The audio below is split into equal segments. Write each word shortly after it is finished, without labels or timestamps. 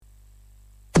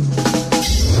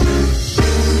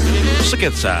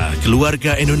Sketsa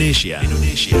Keluarga Indonesia.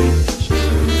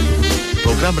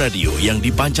 Program radio yang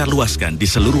dipancarluaskan di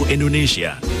seluruh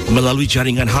Indonesia melalui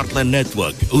jaringan Heartland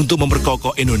Network untuk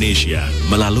memperkokoh Indonesia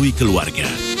melalui keluarga.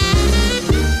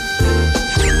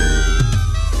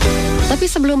 Tapi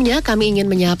sebelumnya kami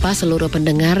ingin menyapa seluruh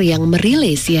pendengar yang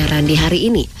merilai siaran di hari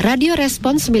ini. Radio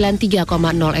Respons 93,0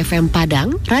 FM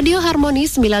Padang, Radio Harmoni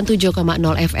 97,0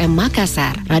 FM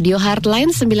Makassar, Radio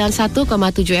Heartline 91,7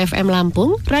 FM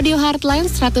Lampung, Radio Heartline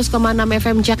 100,6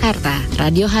 FM Jakarta,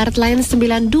 Radio Heartline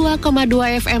 92,2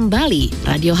 FM Bali,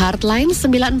 Radio Heartline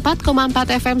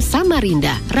 94,4 FM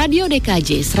Samarinda, Radio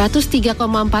DKJ 103,4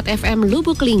 FM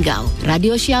Lubuk Linggau,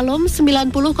 Radio Shalom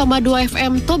 90,2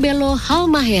 FM Tobelo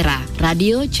Halmahera,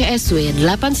 Radio CSW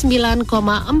 89,40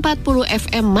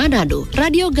 FM Manado,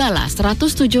 Radio Gala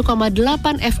 107,8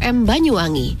 FM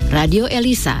Banyuwangi, Radio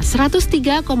Elisa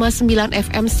 103,9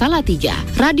 FM Salatiga,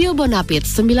 Radio Bonapit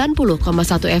 90,1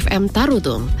 FM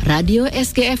Tarutung, Radio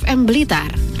SGFM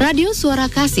Blitar, Radio Suara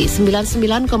Kasih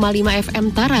 99,5 FM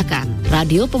Tarakan,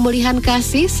 Radio Pemulihan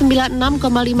Kasih 96,5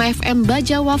 FM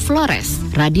Bajawa Flores,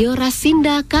 Radio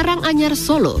Rasinda Karanganyar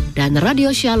Solo, dan Radio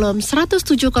Shalom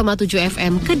 107,7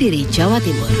 FM Kediri, Jawa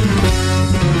Timur.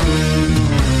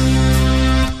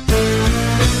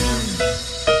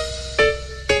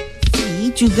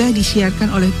 Juga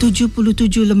disiarkan oleh 77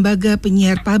 lembaga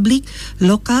penyiar publik,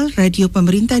 lokal, radio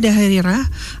pemerintah daerah,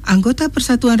 anggota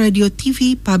Persatuan Radio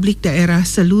TV Publik Daerah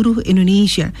seluruh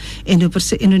Indonesia.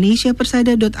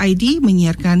 Indonesiapersada.id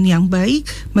menyiarkan yang baik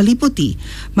meliputi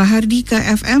Mahardika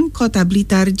FM Kota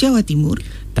Blitar, Jawa Timur,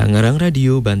 Tangerang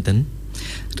Radio Banten,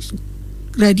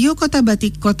 Radio Kota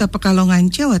Batik Kota Pekalongan,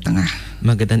 Jawa Tengah,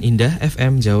 Magetan Indah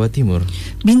FM Jawa Timur,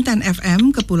 Bintan FM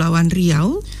Kepulauan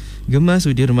Riau, Gema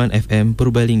Sudirman FM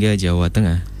Purbalingga Jawa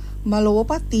Tengah,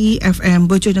 Malowopati FM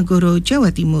Bojonegoro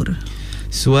Jawa Timur,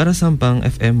 Suara Sampang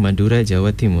FM Madura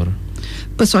Jawa Timur,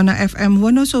 Pesona FM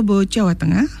Wonosobo Jawa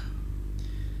Tengah,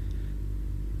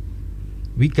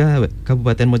 Wika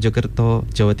Kabupaten Mojokerto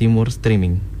Jawa Timur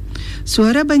streaming,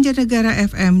 Suara Banjarnegara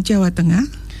FM Jawa Tengah,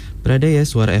 Pradaya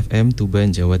Suara FM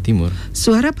Tuban Jawa Timur,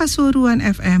 Suara Pasuruan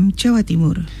FM Jawa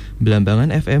Timur,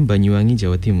 Belambangan FM Banyuwangi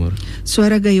Jawa Timur,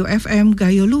 Suara Gayo FM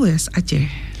Gayo Lues Aceh,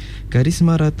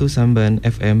 Karisma Ratu Samban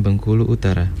FM Bengkulu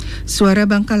Utara, Suara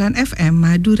Bangkalan FM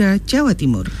Madura Jawa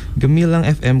Timur, Gemilang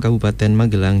FM Kabupaten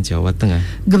Magelang Jawa Tengah,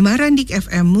 Gemarandik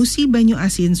FM Musi Banyu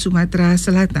Asin Sumatera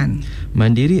Selatan,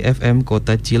 Mandiri FM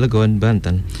Kota Cilegon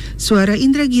Banten, Suara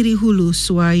Indragiri Hulu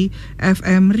Suai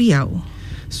FM Riau,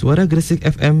 Suara Gresik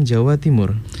FM Jawa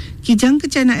Timur, Kijang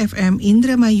Kencana FM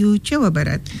Indramayu Jawa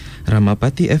Barat,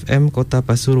 Ramapati FM Kota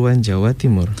Pasuruan Jawa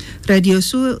Timur, Radio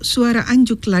Suara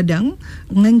Anjuk Ladang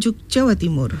Nganjuk Jawa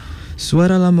Timur,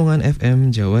 Suara Lamongan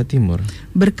FM Jawa Timur,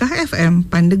 Berkah FM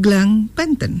Pandeglang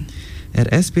Banten,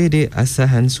 RSPD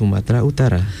Asahan Sumatera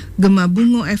Utara, Gema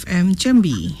Bungo FM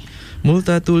Jambi,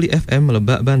 Multatuli FM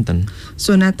Lebak Banten,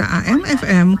 Sonata AM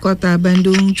FM Kota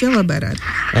Bandung Jawa Barat,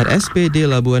 RSPD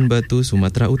Labuan Batu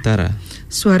Sumatera Utara,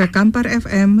 Suara Kampar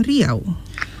FM Riau,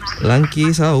 Langki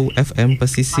Sau FM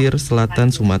Pesisir Selatan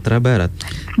Sumatera Barat,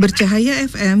 Bercahaya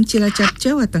FM Cilacap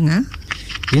Jawa Tengah,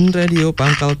 In Radio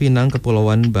Pangkal Pinang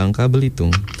Kepulauan Bangka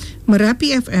Belitung,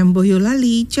 Merapi FM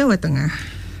Boyolali Jawa Tengah,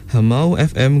 Hemau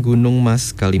FM Gunung Mas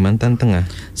Kalimantan Tengah,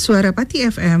 Suara Pati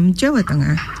FM Jawa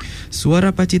Tengah,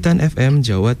 Suara Pacitan FM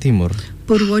Jawa Timur,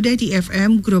 Purwodadi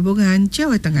FM Grobongan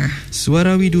Jawa Tengah,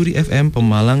 Suara Widuri FM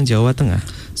Pemalang Jawa Tengah,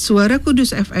 Suara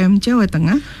Kudus FM Jawa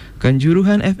Tengah,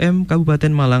 Kanjuruhan FM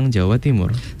Kabupaten Malang Jawa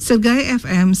Timur, Sergai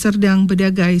FM Serdang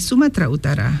Bedagai Sumatera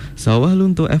Utara, Sawah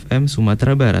Lunto FM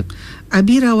Sumatera Barat,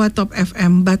 Abirawa Top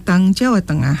FM Batang Jawa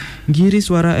Tengah, Giri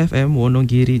Suara FM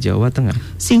Wonogiri Jawa Tengah,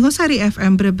 Singosari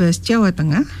FM Brebes Jawa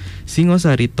Tengah,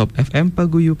 Singosari Top FM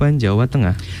Paguyupan Jawa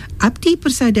Tengah, Abdi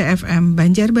Persada FM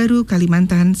Banjarbaru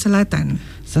Kalimantan Selatan,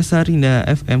 Sasarinda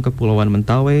FM Kepulauan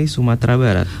Mentawai Sumatera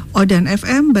Barat, Odan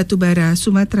FM Batubara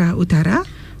Sumatera Utara,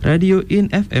 Radio In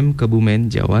FM Kebumen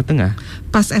Jawa Tengah,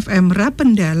 Pas FM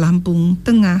Rapenda Lampung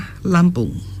Tengah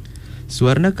Lampung,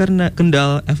 Suarna Karna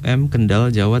Kendal FM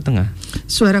Kendal Jawa Tengah,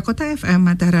 Suara Kota FM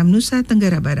Mataram Nusa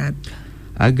Tenggara Barat,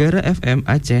 Agara FM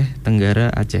Aceh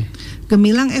Tenggara Aceh,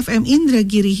 Gemilang FM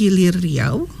Indragiri Hilir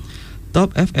Riau,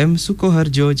 Top FM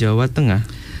Sukoharjo Jawa Tengah,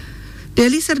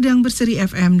 Deli Serdang Berseri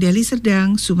FM Deli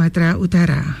Serdang Sumatera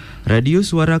Utara, Radio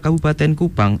Suara Kabupaten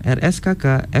Kupang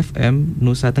RSKK FM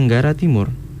Nusa Tenggara Timur,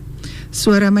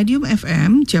 Suara Madium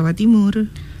FM Jawa Timur,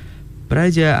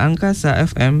 Praja Angkasa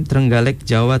FM Trenggalek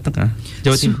Jawa Tengah,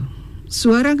 Jawa Timur,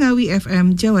 Suara Ngawi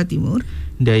FM Jawa Timur,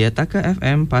 Dayataka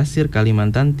FM Pasir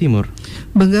Kalimantan Timur,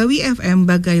 Benggawi FM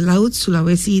Bagai Laut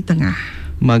Sulawesi Tengah,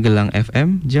 Magelang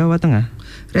FM Jawa Tengah,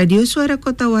 Radio Suara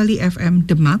Kota Wali FM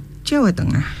Demak, Jawa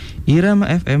Tengah, Irama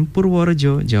FM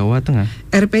Purworejo, Jawa Tengah,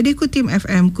 RPD Kutim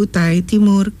FM Kutai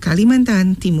Timur,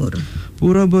 Kalimantan Timur,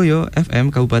 Purwoboyo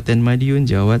FM Kabupaten Madiun,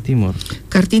 Jawa Timur,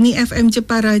 Kartini FM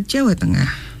Jepara, Jawa Tengah,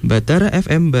 Batara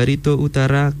FM Barito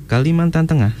Utara, Kalimantan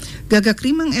Tengah, Gagak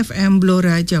Rimang FM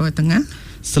Blora, Jawa Tengah,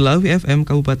 Selawi FM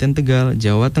Kabupaten Tegal,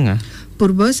 Jawa Tengah,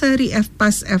 Purbosari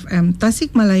Pas FM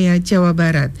Tasikmalaya, Jawa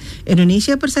Barat,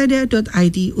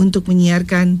 indonesiapersada.id untuk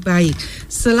menyiarkan baik.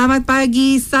 Selamat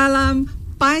pagi, salam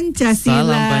Pancasila.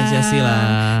 Salam Pancasila.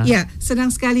 Ya, senang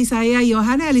sekali saya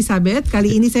Yohana Elizabeth.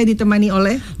 Kali ini saya ditemani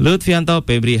oleh Lutfianto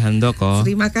Febri Handoko.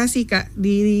 Terima kasih Kak,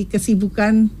 di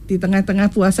kesibukan di tengah-tengah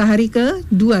puasa hari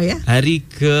ke-2 ya. Hari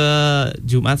ke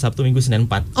Jumat, Sabtu, Minggu, Senin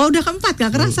 4. Oh, udah keempat,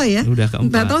 gak kerasa ya? Udah keempat.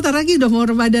 Nggak tahu ntar lagi udah mau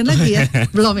Ramadan lagi ya?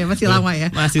 Belum ya, masih lama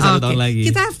ya? Masih 1 tahun lagi.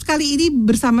 Kita kali ini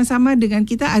bersama-sama dengan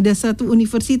kita ada satu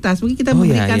universitas. Mungkin kita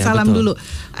memberikan salam betul. dulu.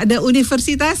 Ada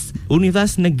Universitas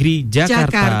Negeri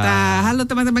Jakarta. Halo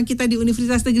teman-teman kita di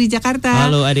Universitas Negeri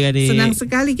Jakarta. Halo adik-adik. Senang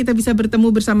sekali kita bisa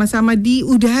bertemu bersama-sama di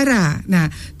udara.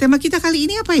 Nah, tema kita kali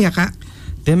ini apa ya, Kak?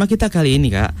 Tema kita kali ini,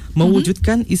 Kak,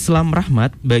 mewujudkan Islam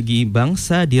rahmat bagi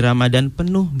bangsa di Ramadan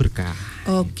penuh berkah.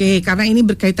 Oke, karena ini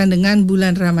berkaitan dengan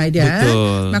bulan Ramadan,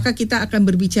 Betul. maka kita akan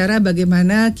berbicara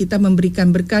bagaimana kita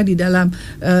memberikan berkah di dalam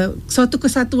suatu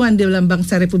kesatuan dalam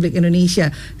bangsa Republik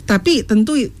Indonesia. Tapi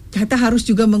tentu kita harus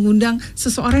juga mengundang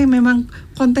seseorang yang memang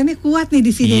kontennya kuat nih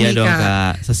di sini. Iya nih, dong,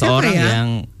 Kak. Seseorang ya?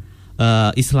 yang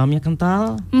Islamnya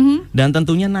kental dan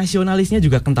tentunya nasionalisnya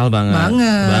juga kental banget.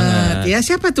 Banget. Ya,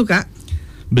 siapa tuh, Kak?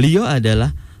 Beliau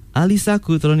adalah Alisa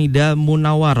Kutronida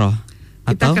Munawaroh.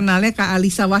 Kita kenalnya Kak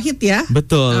Alisa Wahid ya.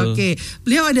 Betul. Oke,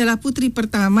 beliau adalah putri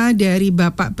pertama dari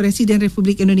Bapak Presiden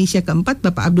Republik Indonesia keempat,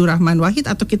 Bapak Abdurrahman Wahid,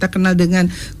 atau kita kenal dengan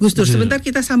Gus Dur. Sebentar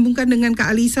kita sambungkan dengan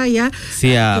Kak Alisa ya.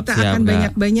 Siap. Kita akan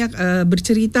banyak-banyak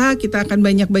bercerita, kita akan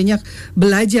banyak-banyak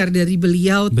belajar dari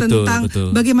beliau tentang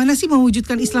bagaimana sih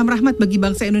mewujudkan Islam rahmat bagi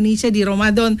bangsa Indonesia di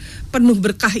Ramadan penuh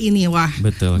berkah ini. Wah,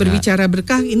 berbicara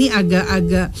berkah ini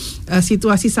agak-agak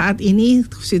situasi saat ini,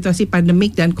 situasi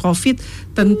pandemik dan COVID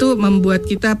tentu membuat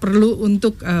kita perlu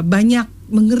untuk banyak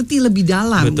mengerti lebih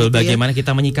dalam. Betul, gitu bagaimana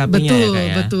kita menyikapinya ya, Kak,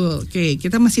 ya? Betul. Oke,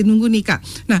 kita masih nunggu nih, Kak.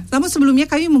 Nah, namun sebelumnya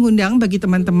kami mengundang bagi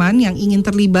teman-teman yang ingin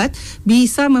terlibat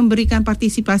bisa memberikan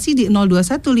partisipasi di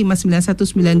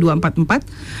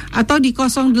 0215919244 atau di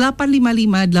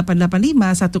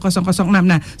 0855-885-1006.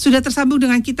 Nah, sudah tersambung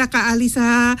dengan kita Kak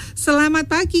Alisa.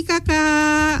 Selamat pagi,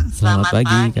 Kakak. Selamat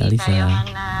pagi, Kak Alisa.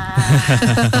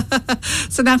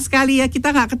 Senang sekali ya,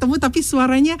 kita nggak ketemu tapi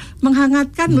suaranya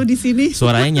menghangatkan loh di sini.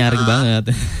 Suaranya nyaring banget.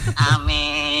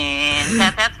 Amin.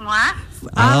 Sehat-sehat semua?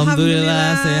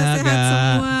 Alhamdulillah sehat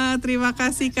semua. Terima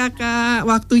kasih Kakak.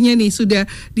 Waktunya nih sudah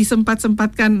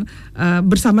disempatkan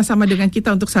bersama-sama dengan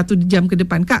kita untuk 1 jam ke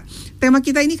depan. Kak, tema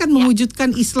kita ini kan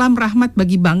mewujudkan Islam rahmat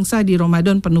bagi bangsa di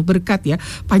Ramadan penuh berkat ya.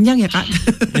 Panjang ya, Kak?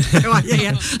 Temanya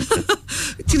ya.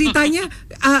 Ceritanya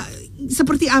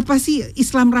seperti apa sih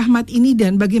Islam rahmat ini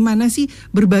dan bagaimana sih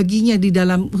berbaginya di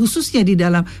dalam, khususnya di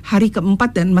dalam hari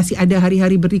keempat dan masih ada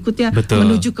hari-hari berikutnya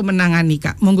menuju kemenangan nih,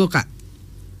 Kak. Monggo, Kak.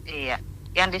 Iya,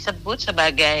 yang disebut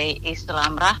sebagai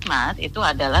Islam rahmat itu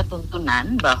adalah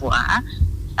tuntunan bahwa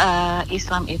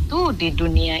Islam itu di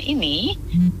dunia ini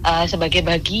sebagai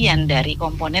bagian dari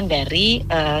komponen dari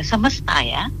semesta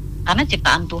ya. Karena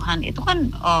ciptaan Tuhan itu kan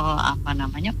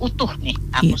utuh nih,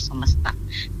 atur semesta.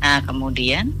 Nah,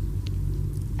 kemudian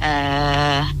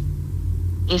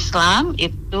Islam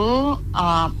itu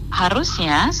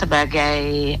harusnya sebagai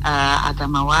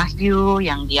agama wahyu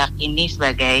yang diyakini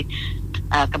sebagai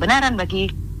kebenaran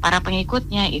bagi para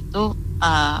pengikutnya itu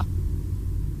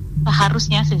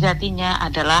seharusnya sejatinya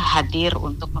adalah hadir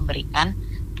untuk memberikan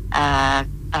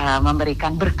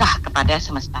berkah kepada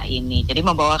semesta ini. Jadi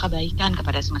membawa kebaikan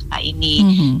kepada semesta ini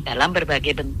dalam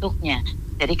berbagai bentuknya.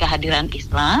 Jadi kehadiran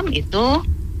Islam itu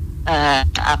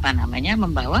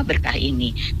membawa berkah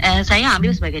ini. Saya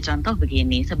ambil sebagai contoh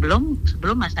begini, sebelum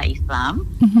masa Islam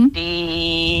di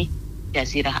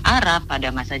Jazirah Arab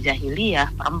pada masa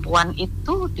jahiliyah, perempuan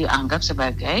itu dianggap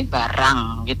sebagai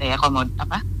barang gitu ya,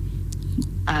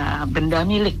 benda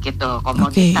milik gitu,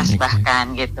 komoditas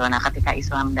bahkan gitu. Nah, ketika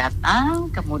Islam datang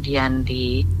kemudian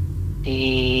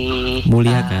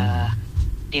muliakan.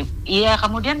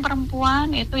 Kemudian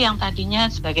perempuan itu yang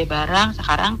tadinya sebagai barang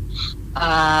sekarang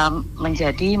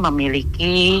menjadi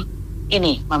memiliki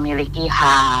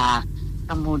hak,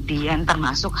 kemudian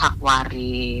termasuk hak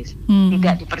waris,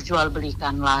 tidak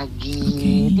diperjualbelikan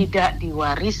lagi, tidak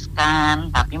diwariskan,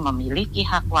 tapi memiliki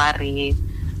hak waris,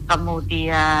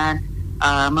 kemudian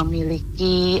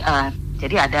memiliki,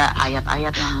 jadi ada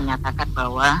ayat-ayat yang menyatakan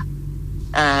bahwa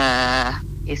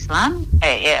Islam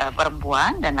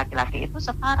perempuan dan laki-laki itu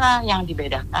setara, yang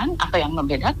dibedakan atau yang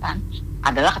membedakan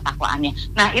adalah ketakwaannya.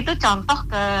 Nah, itu contoh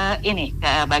ke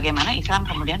bagaimana Islam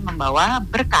kemudian membawa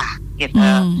berkah gitu,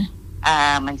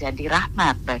 menjadi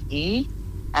rahmat bagi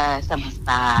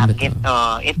semesta.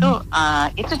 Betul. Gitu.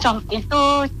 Itu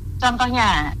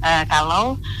contohnya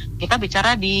kalau kita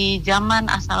bicara di zaman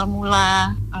asal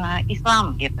mula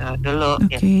Islam gitu dulu.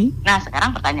 Gitu. Nah,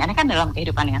 sekarang pertanyaannya kan dalam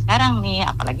kehidupan yang sekarang nih,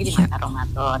 apalagi di masa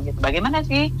Ramadan gitu. Bagaimana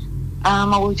sih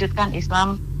mewujudkan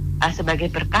Islam sebagai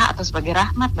berkah atau sebagai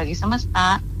rahmat bagi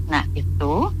semesta? Nah,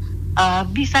 itu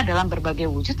bisa dalam berbagai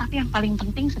wujud, tapi yang paling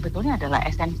penting sebetulnya adalah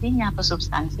esensinya atau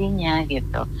substansinya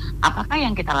gitu. Apakah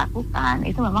yang kita lakukan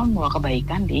itu memang membawa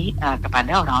kebaikan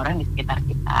kepada orang-orang di sekitar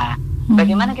kita?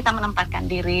 Bagaimana kita menempatkan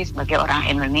diri sebagai orang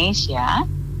Indonesia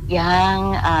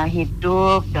yang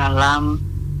hidup dalam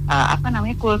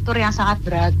kultur yang sangat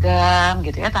beragam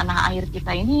gitu ya. Tanah air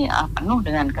kita ini penuh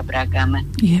dengan keberagaman.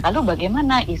 Lalu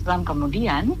bagaimana Islam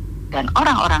kemudian dan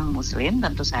orang-orang Muslim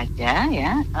tentu saja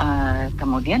ya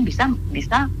kemudian bisa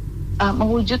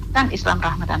mewujudkan Islam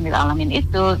rahmatan lil alamin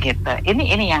itu gitu.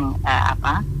 Ini yang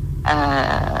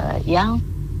yang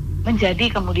menjadi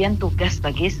kemudian tugas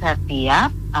bagi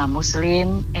setiap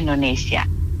Muslim Indonesia.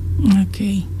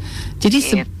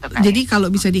 Jadi kalau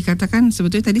bisa dikatakan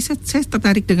sebetulnya tadi saya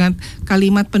tertarik dengan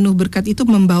kalimat penuh berkat itu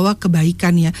membawa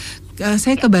kebaikan ya.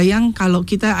 Saya kebayang kalau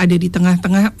kita ada di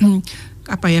tengah-tengah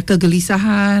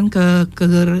kegelisahan,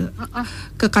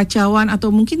 kekacauan, atau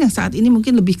mungkin yang saat ini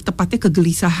mungkin lebih tepatnya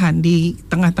kegelisahan di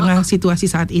tengah-tengah situasi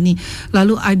saat ini.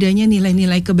 Lalu adanya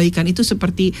nilai-nilai kebaikan itu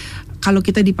seperti kalau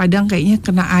kita di Padang kayaknya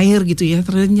kena air gitu ya,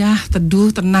 terenyah, teduh,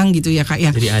 tenang gitu ya Kak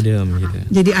ya. Jadi adem gitu.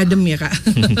 Jadi adem ya Kak.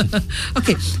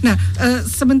 Oke. Nah,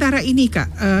 sementara ini Kak,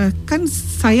 kan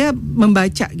saya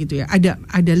membaca gitu ya, ada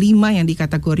 5 yang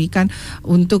dikategorikan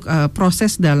untuk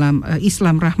proses dalam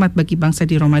Islam rahmat bagi bangsa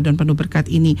di Ramadan penuh berkat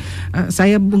ini.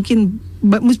 Saya mungkin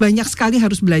banyak sekali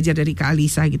harus belajar dari Kak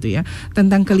Alisa gitu ya,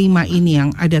 tentang kelima ini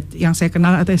yang saya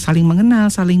kenal atau saling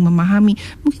mengenal, saling memahami.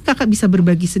 Mungkin Kakak bisa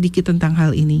berbagi sedikit tentang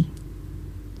hal ini.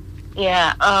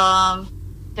 Ya,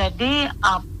 jadi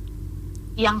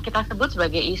yang kita sebut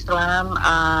sebagai Islam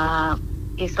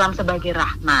sebagai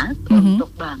rahmat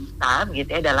untuk bangsa, gitu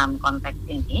ya, dalam konteks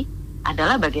ini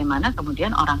adalah bagaimana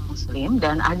kemudian orang Muslim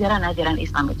dan ajaran-ajaran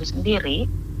Islam itu sendiri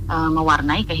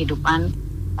mewarnai kehidupan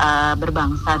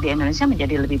berbangsa di Indonesia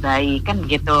menjadi lebih baik, kan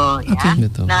begitu ya.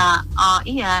 Betul. Nah,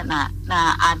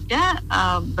 ada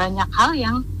banyak hal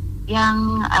yang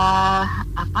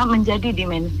menjadi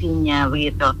dimensinya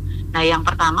begitu. Nah, yang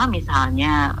pertama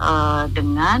misalnya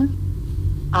dengan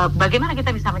bagaimana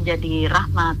kita bisa menjadi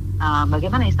rahmat,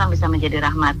 bagaimana Islam bisa menjadi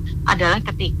rahmat adalah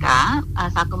ketika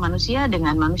satu manusia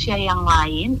dengan manusia yang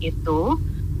lain itu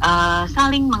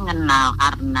saling mengenal,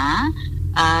 karena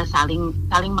saling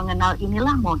mengenal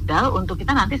inilah modal untuk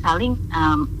kita nanti saling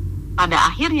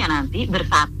pada akhirnya nanti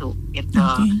bersatu gitu.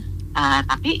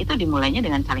 Tapi itu dimulainya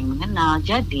dengan saling mengenal.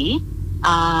 Jadi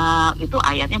itu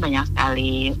ayatnya banyak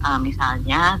sekali.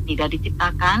 Misalnya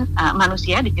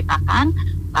manusia diciptakan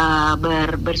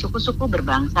bersuku-suku,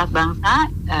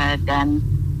 berbangsa-bangsa dan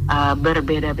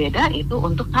berbeda-beda itu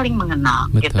untuk saling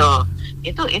mengenal. Betul.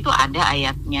 Gitu. Itu ada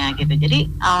ayatnya gitu. Jadi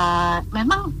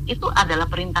memang itu adalah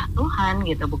perintah Tuhan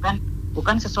gitu,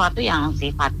 bukan sesuatu yang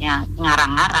sifatnya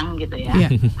ngarang-ngarang gitu ya.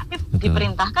 Tapi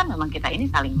diperintahkan memang kita ini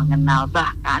saling mengenal.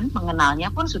 Bahkan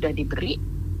mengenalnya pun sudah diberi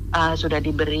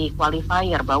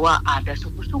qualifier bahwa ada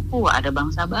suku-suku, ada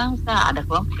bangsa-bangsa, ada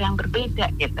kelompok yang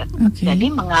berbeda gitu. Jadi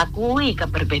mengakui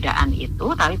keberbedaan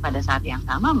itu, tapi pada saat yang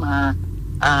sama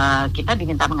kita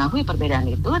diminta mengakui perbedaan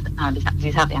itu.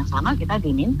 Di saat yang sama kita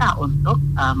diminta untuk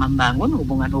membangun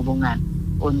hubungan-hubungan,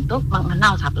 untuk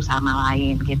mengenal satu sama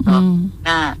lain gitu.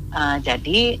 Nah,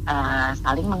 jadi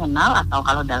saling mengenal, atau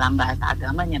kalau dalam bahasa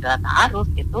agamanya adalah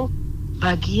ta'aruf, itu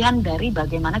bagian dari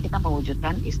bagaimana kita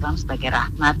mewujudkan Islam sebagai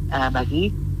rahmat bagi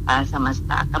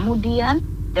semesta. Kemudian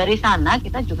dari sana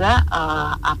kita juga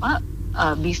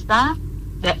bisa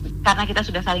karena kita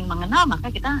sudah saling mengenal, maka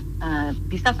kita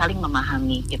bisa saling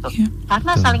memahami gitu.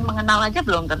 Karena saling mengenal aja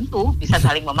belum tentu bisa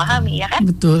saling memahami, ya kan?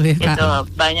 Betul ya Kak. Itu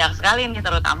banyak sekali nih,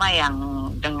 terutama yang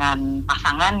dengan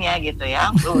pasangannya gitu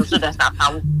ya. Sudah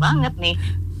tahu banget nih,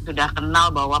 sudah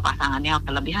kenal bahwa pasangannya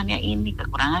kelebihannya ini,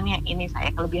 kekurangannya ini, saya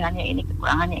kelebihannya ini,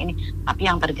 kekurangannya ini, tapi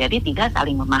yang terjadi tidak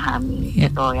saling memahami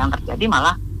gitu. Yang terjadi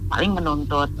malah saling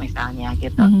menuntut misalnya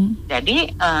gitu. Jadi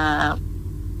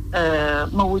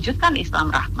mewujudkan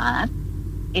Islam rahmat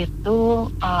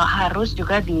itu harus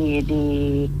juga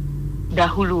didahului.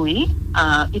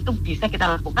 Itu bisa kita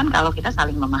lakukan kalau kita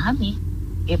saling memahami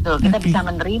gitu. Kita bisa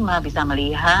menerima, bisa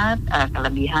melihat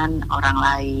kelebihan orang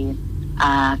lain,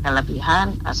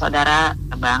 kelebihan saudara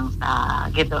sebangsa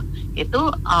gitu. Itu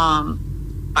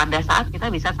pada saat kita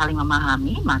bisa saling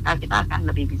memahami, maka kita akan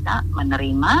lebih bisa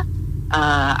menerima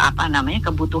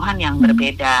kebutuhan yang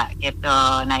berbeda gitu.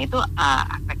 Nah itu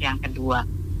aspek yang kedua.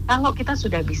 Kalau kita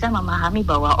sudah bisa memahami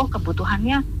bahwa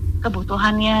kebutuhannya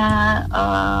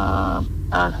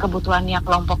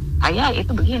kelompok saya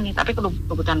itu begini, tapi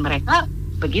kebutuhan mereka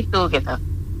begitu gitu,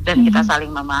 dan kita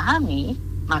saling memahami,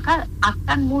 maka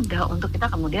akan mudah untuk kita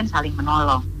kemudian saling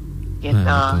menolong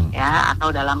gitu, ya,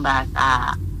 atau dalam bahasa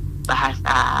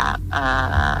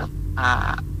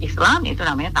Islam itu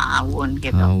namanya ta'awun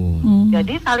gitu.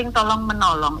 Jadi saling tolong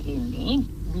menolong ini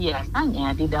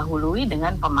biasanya didahului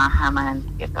dengan pemahaman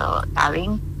gitu,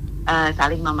 saling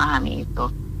memahami itu.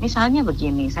 Misalnya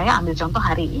begini, saya ambil contoh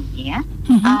hari ini ya.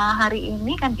 Hari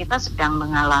ini kan kita sedang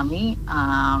mengalami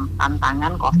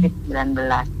tantangan COVID-19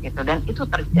 gitu, dan itu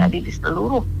terjadi di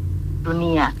seluruh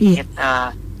dunia gitu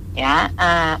ya.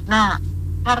 Nah,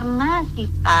 karena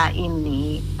kita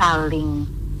ini saling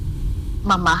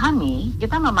memahami,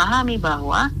 kita memahami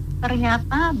bahwa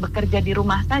ternyata bekerja di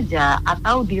rumah saja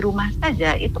atau di rumah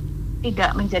saja itu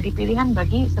tidak menjadi pilihan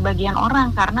bagi sebagian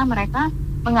orang, karena mereka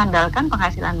mengandalkan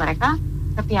penghasilan mereka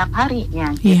setiap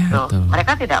harinya gitu.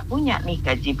 Mereka tidak punya nih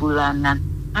gaji bulanan.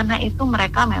 Karena itu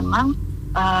mereka memang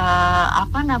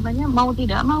mau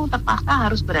tidak mau terpaksa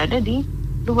harus berada di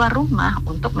luar rumah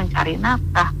untuk mencari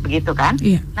nafkah, begitu kan?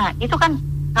 Nah, itu kan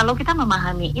kalau kita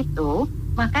memahami itu,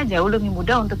 maka jauh lebih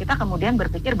mudah untuk kita kemudian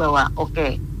berpikir bahwa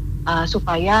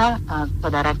supaya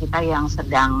saudara kita yang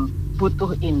sedang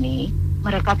butuh ini,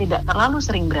 mereka tidak terlalu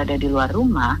sering berada di luar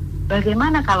rumah.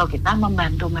 Bagaimana kalau kita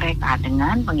membantu mereka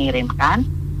dengan mengirimkan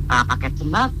paket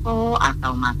sembako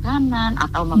atau makanan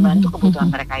atau membantu kebutuhan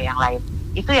mereka yang lain?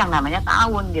 Itu yang namanya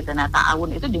ta'awun gitu. Nah,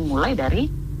 ta'awun itu dimulai dari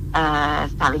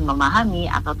saling memahami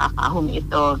atau tafahum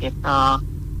itu gitu.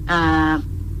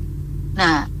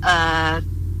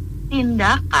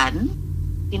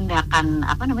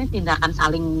 Tindakan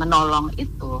saling menolong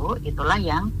itulah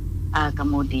yang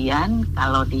kemudian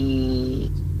kalau di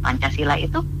Pancasila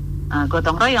itu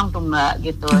gotong royong tuh Mbak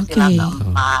gitu, sila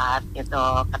keempat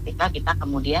gitu. Ketika kita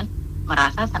kemudian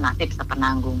merasa senasib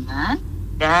sepenanggungan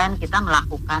dan kita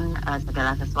melakukan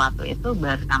segala sesuatu itu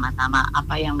bersama-sama,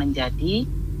 apa yang menjadi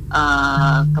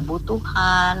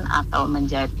kebutuhan atau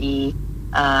menjadi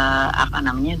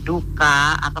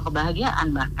duka atau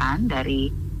kebahagiaan bahkan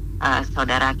dari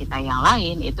saudara kita yang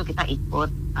lain, itu kita ikut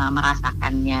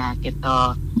merasakannya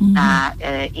gitu. Nah,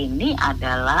 ini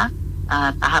adalah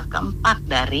tahap keempat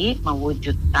dari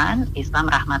mewujudkan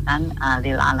Islam rahmatan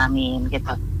lil alamin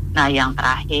gitu. Nah, yang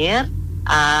terakhir,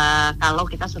 kalau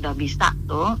kita sudah bisa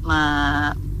tuh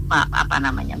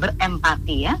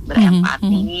berempati ya,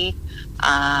 berempati,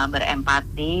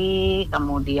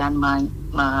 kemudian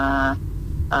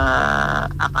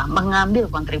mengambil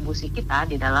kontribusi kita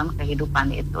di dalam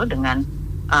kehidupan itu dengan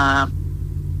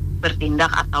bertindak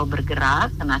atau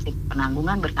bergerak senasib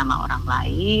penanggungan bersama orang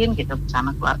lain gitu, bersama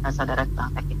keluarga saudara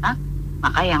sebangsa kita.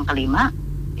 Maka yang kelima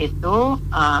itu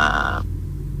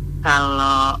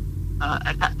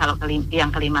yang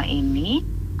kelima ini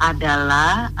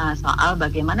adalah soal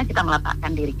bagaimana kita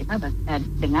meletakkan diri kita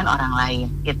dengan orang lain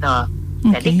gitu.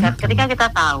 Jadi ketika kita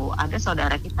tahu ada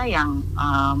saudara kita yang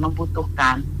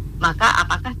membutuhkan, maka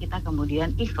apakah kita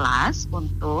kemudian ikhlas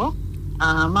untuk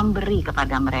memberi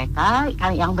kepada mereka,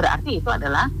 yang berarti itu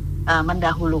adalah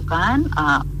mendahulukan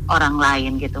orang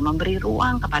lain gitu, memberi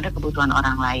ruang kepada kebutuhan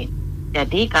orang lain.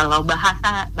 Jadi kalau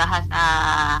bahasa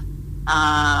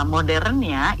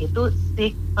modernnya itu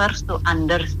seek first to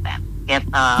understand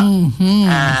gitu.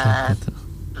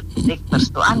 Seek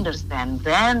first to understand,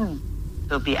 then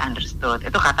to be understood.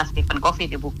 Itu kata Stephen Covey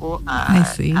di buku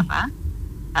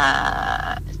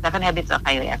Seven Habits of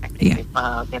Highly Effective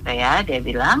People gitu ya. Dia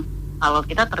bilang kalau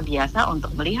kita terbiasa untuk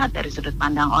melihat dari sudut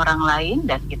pandang orang lain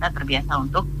dan kita terbiasa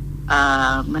untuk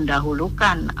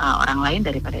mendahulukan orang lain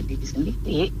daripada diri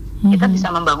sendiri, kita bisa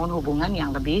membangun hubungan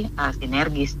yang lebih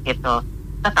sinergis gitu.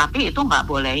 Tetapi itu nggak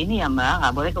boleh ini ya Mbak,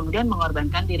 nggak boleh kemudian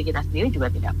mengorbankan diri kita sendiri,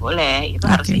 juga tidak boleh. Itu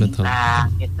harus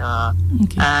seimbang gitu.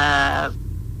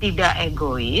 Tidak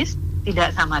egois,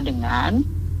 tidak sama dengan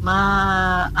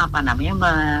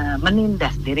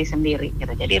menindas diri sendiri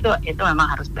gitu. Jadi itu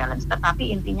memang harus balance. Tetapi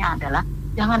intinya adalah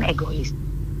jangan egois.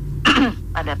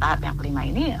 Pada tahap yang kelima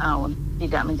ini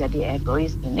tidak menjadi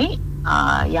egois ini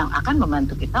yang akan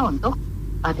membantu kita untuk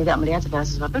tidak melihat segala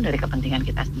sesuatu dari kepentingan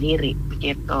kita sendiri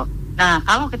begitu. Nah,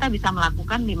 kalau kita bisa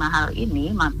melakukan 5 hal ini,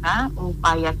 maka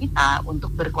upaya kita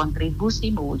untuk berkontribusi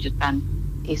mewujudkan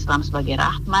Islam sebagai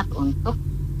rahmat untuk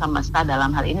semesta,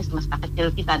 dalam hal ini semesta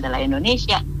kecil kita adalah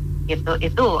Indonesia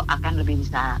itu akan lebih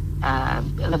bisa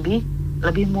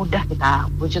lebih mudah kita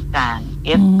wujudkan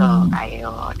itu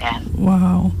Kayo dan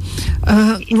wow.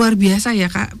 Luar biasa ya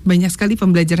Kak, banyak sekali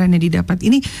pembelajaran yang didapat.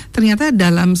 Ini ternyata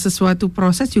dalam sesuatu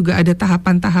proses juga ada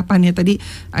tahapan-tahapannya. Tadi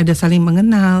ada saling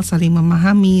mengenal, saling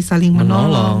memahami, saling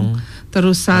menolong,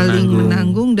 terus saling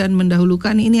menanggung dan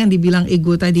mendahulukan. Ini yang dibilang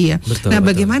ego tadi ya. Betul, nah betul.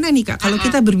 bagaimana nih Kak kalau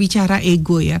kita berbicara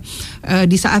ego ya,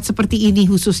 di saat seperti ini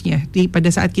khususnya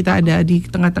pada saat kita ada di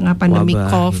tengah-tengah pandemi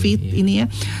Wabah COVID ini ya,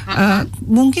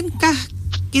 mungkinkah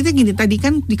kita gini, tadi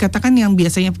kan dikatakan yang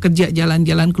biasanya kerja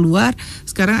jalan-jalan keluar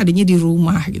sekarang adanya di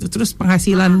rumah gitu. Terus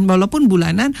penghasilan walaupun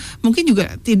bulanan mungkin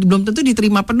juga belum tentu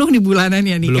diterima penuh di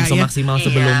bulanannya nih belum Kak ya. semaksimal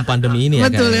sebelum pandemi ini ya.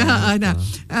 Betul Kak, ya. Nah,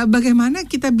 bagaimana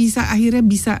kita bisa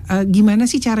gimana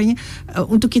sih caranya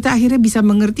untuk kita akhirnya bisa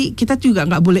mengerti kita juga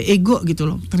nggak boleh ego gitu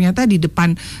loh. Ternyata di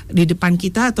depan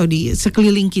kita atau di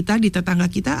sekeliling kita, di tetangga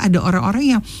kita ada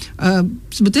orang-orang yang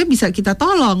sebetulnya bisa kita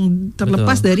tolong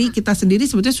terlepas dari kita sendiri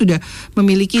sebetulnya sudah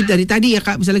memiliki dari tadi ya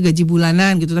Kak misalnya gaji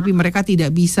bulanan gitu tapi mereka tidak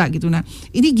bisa gitu. Nah,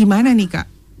 ini gimana nih Kak?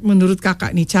 Menurut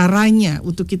Kakak nih caranya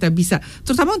untuk kita bisa,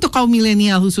 terutama untuk kaum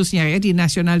milenial khususnya ya di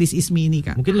nasionalis ISMI ini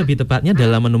Kak. Mungkin lebih tepatnya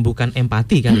dalam menumbuhkan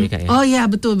empati kan ya Kak ya. Oh ya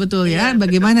betul ya.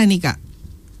 Bagaimana nih Kak?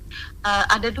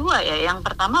 Ada dua ya. Yang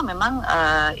pertama memang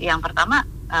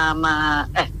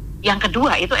yang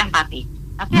kedua itu empati.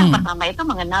 Tapi yang pertama itu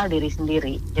mengenal diri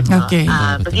sendiri. Gitu. Okay.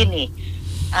 Begini,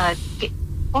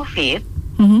 COVID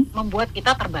membuat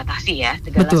kita terbatasi ya,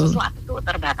 segala sesuatu itu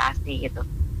terbatasi gitu.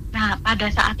 Nah, pada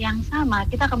saat yang sama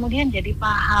kita kemudian jadi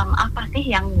paham apa sih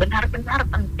yang benar-benar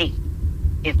penting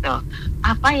gitu.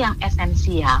 Apa yang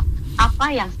esensial, apa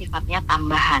yang sifatnya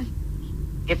tambahan.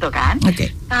 Gitu kan?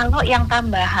 Okay. Kalau yang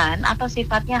tambahan atau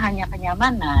sifatnya hanya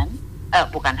kenyamanan,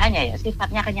 bukan hanya ya,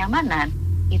 sifatnya kenyamanan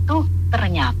itu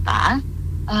ternyata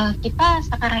kita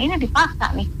sekarang ini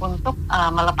dipaksa nih untuk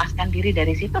melepaskan diri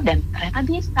dari situ dan ternyata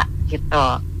bisa gitu.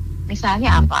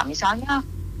 Misalnya apa? Misalnya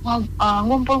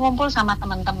ngumpul-ngumpul sama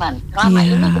teman-teman. Selama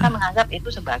ini kita menganggap itu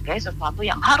sebagai sesuatu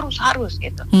yang harus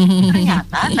gitu.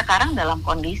 Ternyata sekarang dalam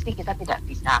kondisi kita tidak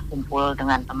bisa kumpul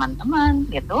dengan teman-teman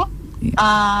gitu.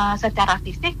 Secara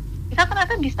fisik kita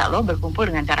ternyata bisa loh berkumpul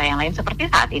dengan cara yang lain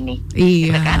seperti saat ini,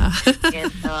 gitu kan?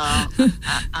 Gitu.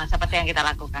 Seperti yang kita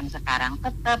lakukan sekarang,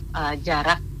 tetap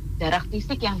jarak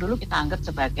fisik yang dulu kita anggap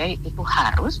sebagai itu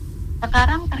harus,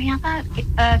 sekarang ternyata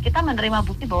kita menerima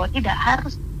bukti bahwa tidak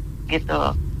harus,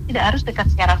 gitu. Tidak harus dekat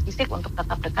secara fisik untuk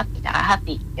tetap dekat secara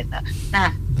hati, gitu.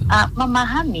 Nah,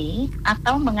 memahami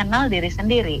atau mengenal diri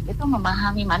sendiri itu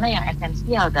memahami mana yang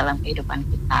esensial dalam kehidupan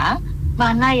kita,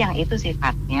 mana yang itu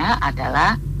sifatnya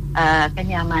adalah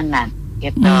kenyamanan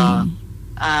gitu.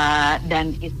 Dan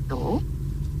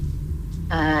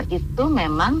itu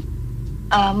memang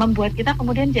membuat kita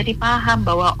kemudian jadi paham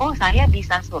bahwa oh saya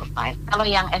bisa survive. Kalau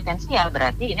yang esensial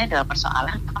berarti ini adalah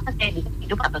persoalan apakah saya bisa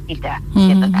hidup atau tidak,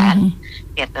 gitu kan?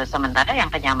 Gitu. Sementara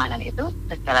yang kenyamanan itu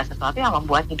segala sesuatu yang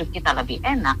membuat hidup kita lebih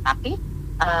enak, tapi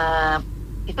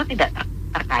itu tidak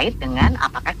terkait dengan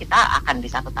apakah kita akan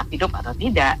bisa tetap hidup atau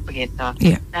tidak, begitu.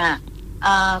 Nah,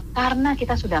 karena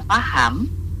kita sudah paham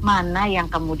mana yang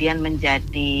kemudian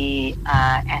menjadi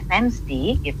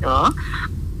esensi gitu.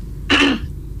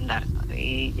 Bentar,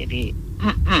 sorry, jadi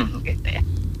gitu ya.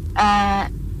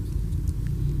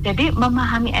 Jadi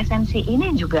memahami esensi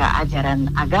ini juga ajaran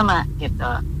agama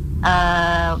gitu.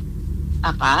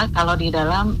 Kalau di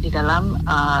dalam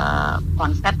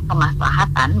konsep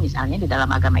kemaslahatan misalnya di dalam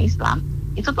agama Islam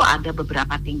itu tuh ada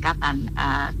beberapa tingkatan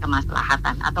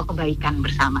kemaslahatan atau kebaikan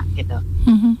bersama gitu.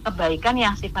 Kebaikan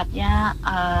yang sifatnya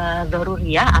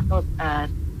daruriyah atau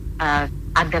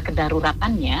ada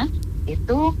kedaruratannya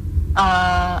itu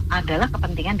adalah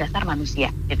kepentingan dasar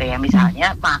manusia gitu ya.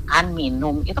 Misalnya makan,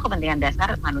 minum itu kepentingan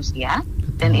dasar manusia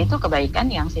dan itu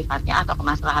kebaikan yang sifatnya atau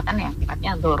kemaslahatan yang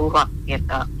sifatnya darurat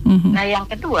gitu. Nah, yang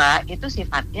kedua itu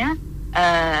sifatnya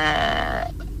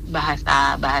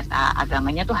bahasa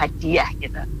agamanya tuh hadiah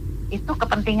gitu. Itu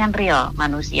kepentingan real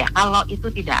manusia. Kalau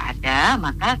itu tidak ada,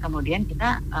 maka kemudian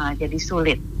kita jadi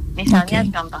sulit. Misalnya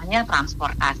contohnya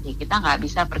transportasi, kita nggak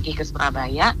bisa pergi ke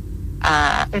Surabaya.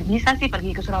 Bisa sih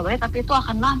pergi ke Surabaya, tapi itu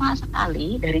akan lama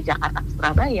sekali dari Jakarta ke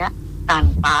Surabaya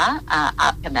tanpa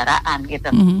kendaraan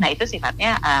gitu. Nah itu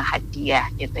sifatnya hadiah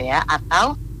gitu ya.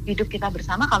 Atau hidup kita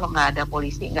bersama kalau nggak ada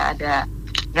polisi, nggak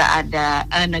ada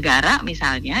negara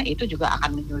misalnya, itu juga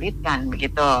akan menyulitkan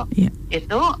begitu.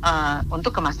 Itu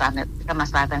untuk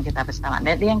kemaslahatan kita bersama.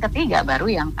 Dan yang ketiga baru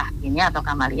yang tahsinnya atau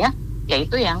kamaliyah,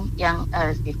 yaitu yang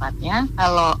sifatnya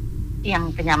kalau yang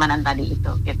kenyamanan tadi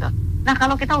itu gitu. Nah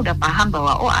kalau kita udah paham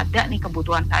bahwa oh ada nih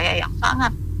kebutuhan saya yang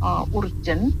sangat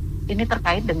urgent, ini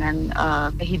terkait dengan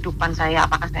kehidupan saya,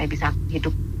 apakah saya bisa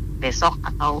hidup besok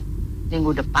atau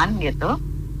minggu depan gitu.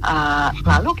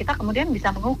 Lalu kita kemudian bisa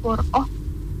mengukur, oh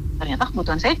ternyata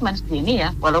kebutuhan saya cuma segini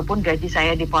ya, walaupun gaji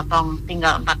saya dipotong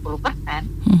tinggal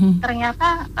 40%,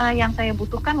 ternyata yang saya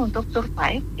butuhkan untuk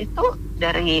survive itu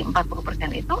dari 40%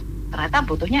 itu ternyata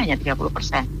butuhnya hanya 30%.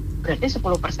 Berarti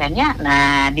 10%-nya,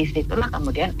 nah disitulah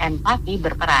kemudian empati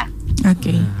berperan.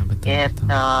 Oke. Gitu.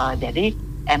 Jadi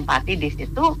empati di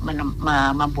situ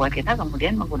membuat kita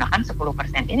kemudian menggunakan 10%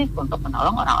 ini untuk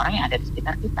menolong orang-orang yang ada di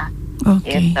sekitar kita.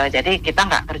 Gitu. Jadi kita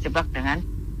nggak terjebak dengan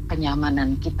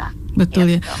kenyamanan kita.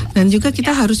 Betul ya. Dan juga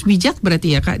kita harus bijak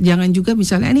berarti ya Kak. Jangan juga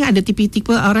misalnya ini ada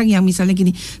tipe-tipe orang yang misalnya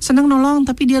gini, senang nolong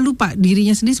tapi dia lupa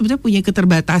dirinya sendiri sebenarnya punya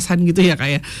keterbatasan gitu ya Kak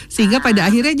ya. Sehingga pada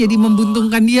akhirnya jadi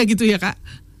membuntungkan dia gitu ya Kak.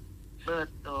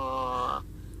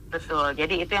 Betul.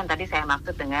 Jadi itu yang tadi saya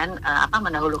maksud dengan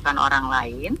mendahulukan orang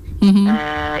lain.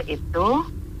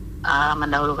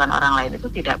 Mendahulukan orang lain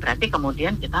itu tidak berarti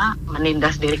kemudian kita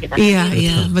menindas diri kita sendiri.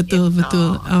 Iya, betul.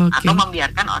 Okay. Atau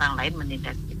membiarkan orang lain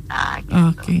menindas kita. Gitu.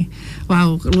 Oke.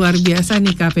 Wow, luar biasa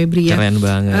nih Kak Febri ya. Keren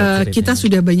banget. Kita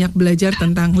sudah banyak belajar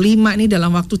tentang 5 nih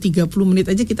dalam waktu 30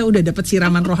 menit aja kita udah dapat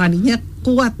siraman rohaninya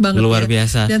kuat banget. Luar ya.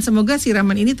 biasa. Dan semoga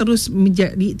siraman ini terus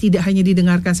menjadi tidak hanya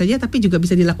didengarkan saja tapi juga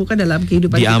bisa dilakukan dalam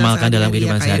kehidupan kita sehari-hari. Diamalkan dalam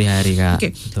kehidupan sehari-hari Kak.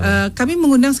 Oke. Kami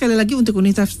mengundang sekali lagi untuk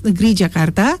Universitas Negeri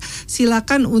Jakarta.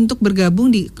 Silakan untuk bergabung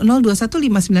di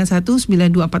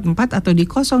 0215919244 atau di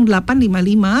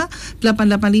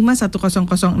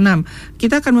 0855-885-1006.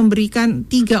 Kita akan memberikan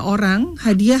 3 orang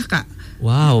hadiah Kak.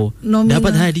 Wow,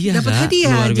 dapat hadiah. Dapat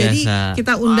hadiah. Jadi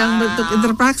kita undang bentuk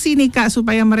interaksi nih Kak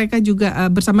supaya mereka juga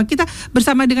bersama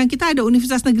dengan kita ada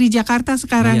Universitas Negeri Jakarta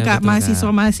sekarang Kak.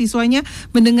 Mahasiswa-mahasiswanya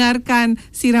mendengarkan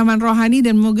siraman rohani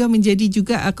dan semoga menjadi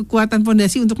juga kekuatan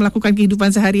fondasi untuk melakukan kehidupan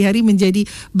sehari-hari menjadi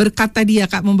berkat tadi ya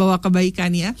Kak, membawa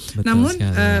kebaikan ya. Betul. Namun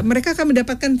mereka akan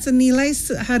mendapatkan senilai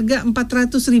harga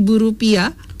Rp400.000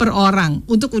 per orang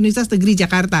untuk Universitas Negeri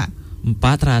Jakarta.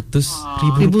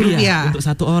 Rp400.000 untuk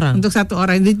satu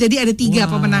orang. Jadi ada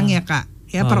 3 pemenangnya Kak.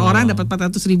 Ya, per orang dapat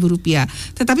Rp400.000.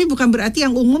 Tetapi bukan berarti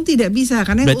yang umum tidak bisa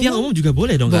karena berarti yang umum juga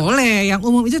boleh dong Kak? Boleh, yang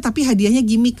umum itu tapi hadiahnya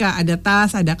gimmick Kak. Ada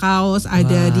tas, ada kaos,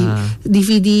 ada di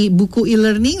DVD buku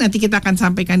e-learning. Nanti kita akan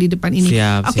sampaikan di depan ini.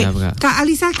 Siap Kak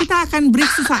Alisa, kita akan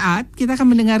break sesaat. Kita akan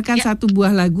mendengarkan satu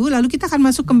buah lagu. Lalu kita akan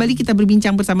masuk kembali, kita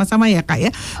berbincang bersama-sama ya Kak ya.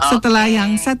 Setelah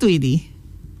yang satu ini.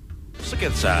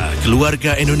 Sketsa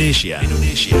Keluarga Indonesia.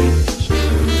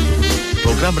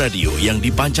 Program radio yang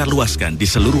dipancar luaskan di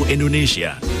seluruh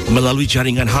Indonesia melalui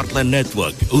jaringan Heartland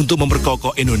Network untuk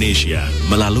memperkokoh Indonesia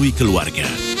melalui keluarga.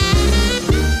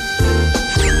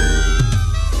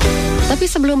 Tapi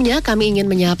sebelumnya kami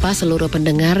ingin menyapa seluruh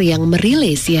pendengar yang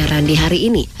merilai siaran di hari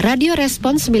ini. Radio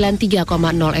Respons 93,0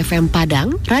 FM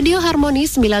Padang, Radio Harmoni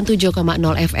 97,0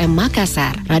 FM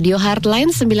Makassar, Radio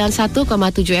Heartline 91,7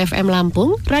 FM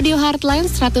Lampung, Radio Heartline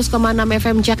 100,6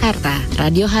 FM Jakarta,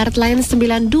 Radio Heartline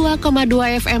 92,2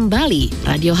 FM Bali,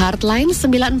 Radio Heartline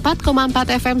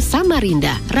 94,4 FM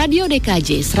Samarinda, Radio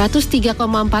DKJ 103,4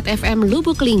 FM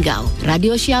Lubuk Linggau,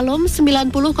 Radio Shalom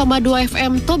 90,2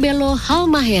 FM Tobelo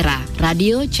Halmahera,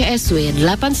 Radio CSW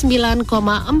 89,40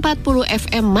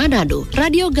 FM Manado,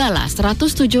 Radio Gala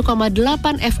 107,8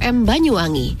 FM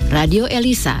Banyuwangi, Radio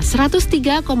Elisa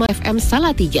 103, FM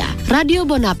Salatiga, Radio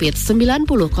Bonapit 90,1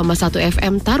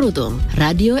 FM Tarutung,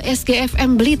 Radio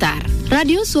SGFM Blitar,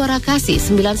 Radio Suara Kasih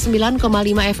 99,5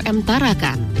 FM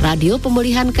Tarakan, Radio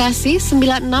Pemulihan Kasih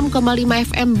 96,5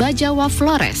 FM Bajawa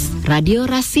Flores, Radio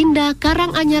Rasinda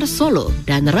Karanganyar Solo,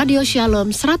 dan Radio Shalom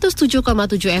 107,7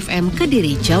 FM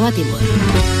Kediri Jawa Timur. Ya,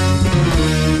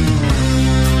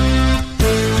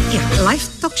 live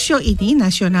talk show ini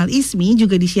Nasional ISMI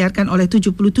juga disiarkan oleh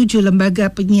 77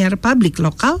 lembaga penyiar publik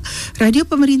lokal, radio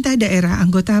pemerintah daerah,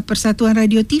 anggota Persatuan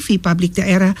Radio TV Publik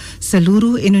Daerah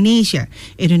seluruh Indonesia.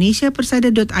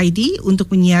 Indonesiapersada.id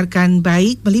untuk menyiarkan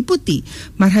baik meliputi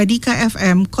Marhadika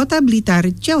FM Kota Blitar,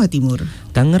 Jawa Timur,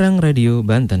 Tangerang Radio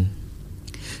Banten,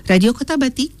 Radio Kota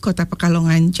Batik, Kota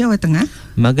Pekalongan, Jawa Tengah,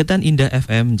 Magetan Indah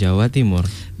FM, Jawa Timur,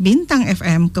 Bintang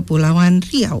FM, Kepulauan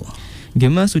Riau,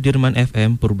 Gema Sudirman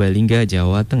FM, Purbalingga,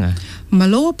 Jawa Tengah,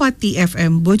 Malowapati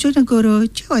FM, Bojonegoro,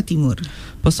 Jawa Timur,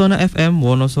 Pesona FM,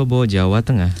 Wonosobo, Jawa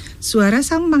Tengah, Suara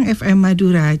Sambang FM,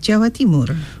 Madura, Jawa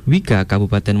Timur, Wika,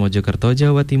 Kabupaten Mojokerto,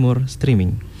 Jawa Timur,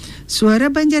 streaming,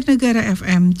 Suara Banjarnegara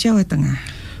FM, Jawa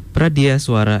Tengah, Pradia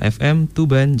Suara FM,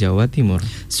 Tuban, Jawa Timur,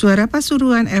 Suara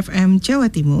Pasuruan FM, Jawa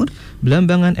Timur,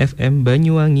 Blambangan FM,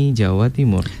 Banyuwangi, Jawa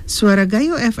Timur, Suara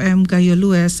Gayo FM, Gayo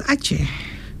Lues, Aceh,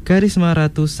 Karisma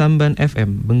Ratu Samban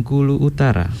FM, Bengkulu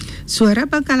Utara, Suara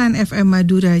Bangkalan FM,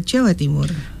 Madura, Jawa Timur,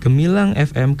 Gemilang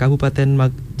FM, Kabupaten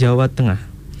Jawa Tengah,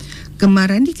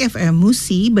 Gemarandik FM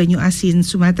Musi, Banyu Asin,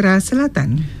 Sumatera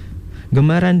Selatan.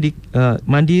 Gemarandik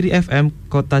Mandiri FM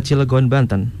Kota Cilegon,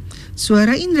 Banten.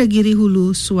 Suara Indragiri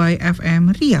Hulu, Suai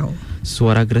FM Riau.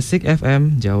 Suara Gresik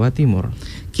FM Jawa Timur.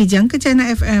 Kijang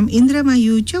Kencana FM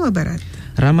Indramayu, Jawa Barat.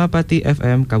 Ramapati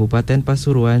FM Kabupaten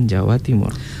Pasuruan, Jawa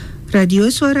Timur.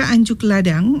 Radio Suara Anjuk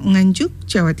Ladang, Nganjuk,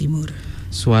 Jawa Timur.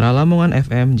 Suara Lamongan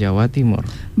FM Jawa Timur.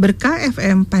 Berkah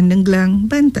FM Pandeglang,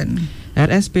 Banten.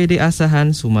 RSPD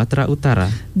Asahan Sumatera Utara.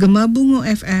 Gema Bungo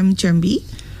FM Jambi.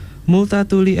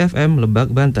 Multatuli FM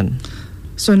Lebak, Banten.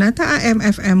 Sonata AM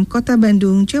FM Kota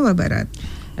Bandung, Jawa Barat.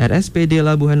 RSPD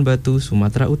Labuhan Batu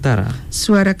Sumatera Utara.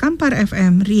 Suara Kampar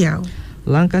FM Riau.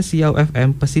 Langka Siau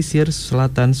FM Pesisir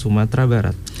Selatan Sumatera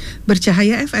Barat.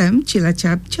 Bercahaya FM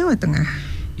Cilacap, Jawa Tengah.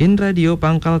 Radio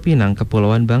Pangkal Pinang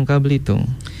Kepulauan Bangka Belitung.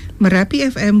 Merapi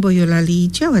FM Boyolali,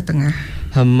 Jawa Tengah.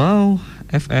 Hemau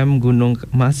FM Gunung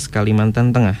Mas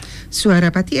Kalimantan Tengah. Suara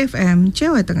Pati FM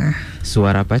Jawa Tengah.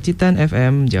 Suara Pacitan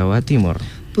FM Jawa Timur.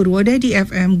 Purwodadi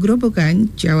FM Grobogan,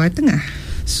 Jawa Tengah.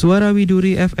 Suara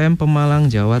Widuri FM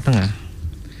Pemalang, Jawa Tengah.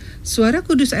 Suara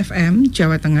Kudus FM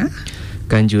Jawa Tengah.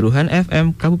 Kanjuruhan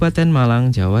FM Kabupaten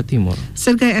Malang, Jawa Timur.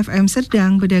 Sergai FM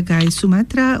Serdang Bedagai,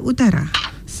 Sumatera Utara.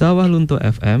 Sawah Lunto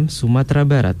FM Sumatera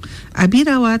Barat.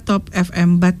 Abirawa Top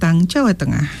FM Batang, Jawa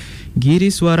Tengah.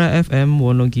 Giri Suara FM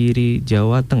Wonogiri,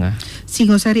 Jawa Tengah.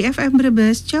 Singosari FM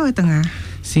Brebes, Jawa Tengah.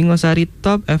 Singosari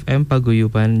Top FM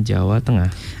Paguyuban, Jawa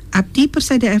Tengah. Abdi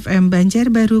Persada FM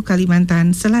Banjarbaru,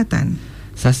 Kalimantan Selatan.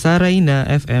 Sasaraina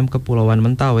FM Kepulauan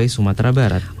Mentawai, Sumatera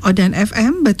Barat. Odan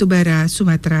FM Batubara,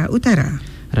 Sumatera Utara.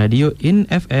 Radio In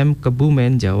FM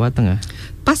Kebumen, Jawa Tengah.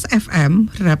 Pas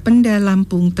FM Rapenda,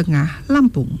 Lampung Tengah,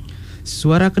 Lampung.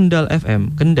 Suara Kendal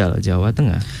FM Kendal, Jawa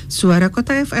Tengah. Suara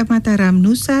Kota FM Mataram,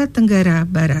 Nusa Tenggara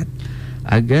Barat.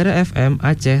 Agara FM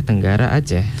Aceh Tenggara,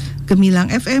 Aceh. Gemilang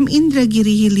FM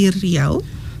Indragiri Hilir, Riau.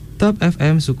 Top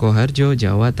FM Sukoharjo,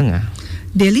 Jawa Tengah.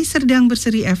 Deli Serdang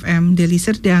Berseri FM Deli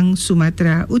Serdang,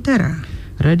 Sumatera Utara.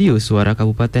 Radio Suara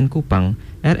Kabupaten Kupang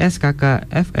RSKK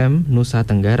FM Nusa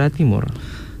Tenggara Timur.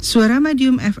 Suara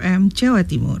Madium FM Jawa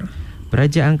Timur.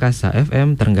 Praja Angkasa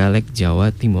FM Trenggalek,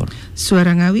 Jawa Timur.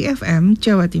 Suara Ngawi FM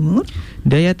Jawa Timur.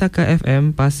 Dayataka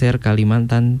FM Pasir,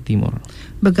 Kalimantan Timur.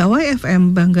 Begawai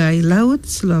FM Banggai Laut,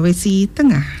 Sulawesi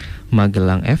Tengah.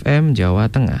 Magelang FM Jawa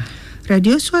Tengah.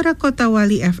 Radio Suara Kota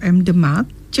Wali FM Demak,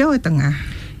 Jawa Tengah.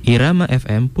 Irama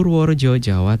FM Purworejo,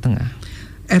 Jawa Tengah.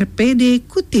 RPD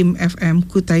Kutim FM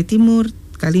Kutai Timur,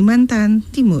 Kalimantan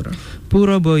Timur.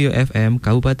 Purwoboyo FM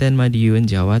Kabupaten Madiun,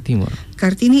 Jawa Timur.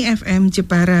 Kartini FM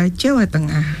Jepara, Jawa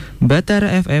Tengah. Batara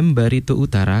FM Barito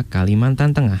Utara,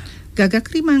 Kalimantan Tengah.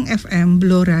 Gagak Limang FM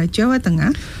Blora, Jawa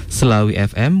Tengah. Selawi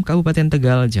FM Kabupaten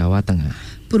Tegal, Jawa Tengah.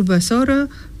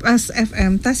 Purbasoro Pas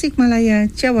FM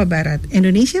Tasikmalaya, Jawa Barat.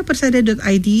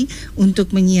 Indonesiapersada.id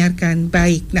untuk menyiarkan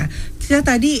baik. Nah, kita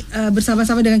tadi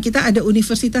bersama-sama dengan kita ada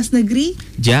Universitas Negeri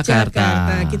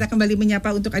Jakarta. Kita kembali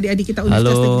menyapa untuk adik-adik kita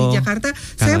Universitas Negeri Jakarta.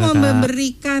 Saya mau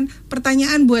memberikan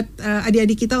pertanyaan buat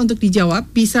adik-adik kita untuk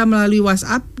dijawab. Bisa melalui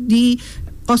WhatsApp di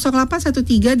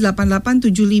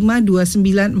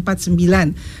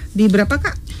 081388752949. Di berapa,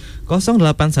 Kak?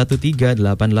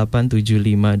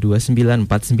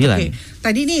 081388752949. Oke.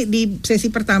 Tadi nih di sesi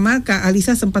pertama Kak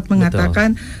Alisa sempat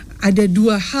mengatakan ada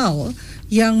dua hal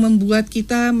yang membuat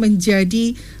kita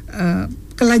menjadi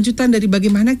kelanjutan dari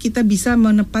bagaimana kita bisa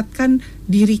menempatkan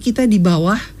diri kita di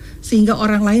bawah sehingga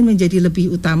orang lain menjadi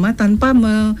lebih utama tanpa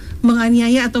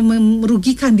menganiaya atau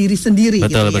merugikan diri sendiri.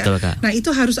 Betul, gitu ya. betul, Kak. Nah, itu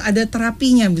harus ada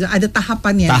terapinya, ada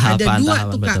tahapannya. Ada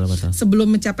dua tuh, Kak. Betul.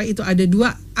 Sebelum mencapai itu ada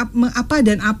dua, apa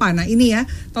dan apa. Nah, ini ya,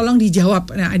 tolong dijawab.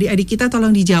 Nah, adik-adik kita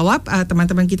tolong dijawab,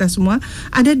 teman-teman kita semua.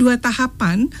 Ada dua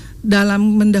tahapan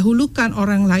dalam mendahulukan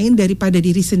orang lain daripada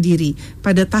diri sendiri.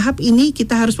 Pada tahap ini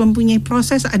kita harus mempunyai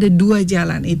proses, ada dua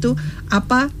jalan, itu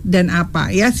apa dan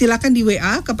apa. Ya, silakan di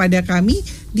WA kepada kami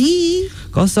di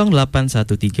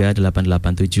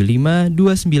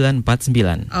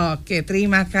 081388752949. Oke,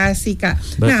 terima kasih, Kak.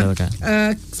 Betul, Kak.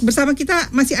 Bersama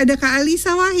kita masih ada Kak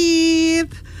Alisa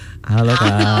Wahid. Halo,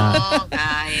 Kak.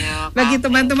 Bagi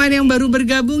teman-teman yang baru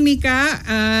bergabung nih, Kak,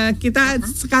 kita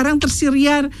sekarang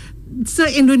tersiar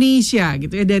se-Indonesia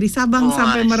gitu ya, dari Sabang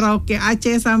sampai Merauke,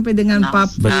 Aceh sampai dengan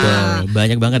Papua. Betul,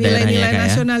 banyak banget daerahnya, Kak. Nilai-nilai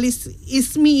nasionalis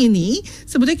ismi ini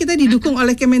sebetulnya kita didukung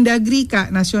oleh Kemendagri,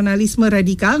 Kak. Nasionalisme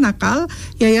radikal nakal,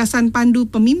 Yayasan Pandu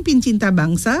Pemimpin Cinta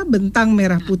Bangsa, Bentang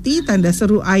Merah Putih, Tanda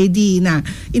Seru ID. Nah,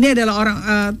 ini adalah orang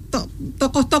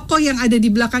tokoh-tokoh yang ada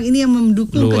di belakang ini yang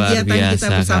mendukung luar kegiatan biasa,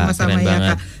 kita bersama-sama, Kak.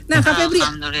 ya, Kak. Nah, Kak Febri,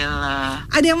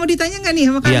 ada yang mau ditanya nggak nih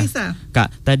sama Kak Lisa? Kak,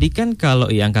 tadi kan kalau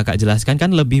yang Kakak jelaskan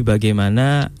kan lebih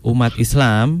bagaimana umat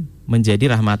Islam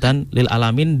menjadi rahmatan lil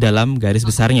alamin dalam garis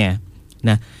besarnya.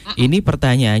 Nah, ini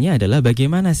pertanyaannya adalah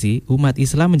bagaimana sih umat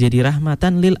Islam menjadi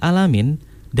rahmatan lil alamin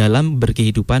dalam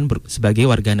berkehidupan sebagai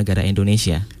warga negara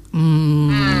Indonesia?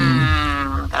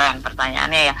 Keren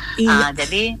pertanyaannya ya.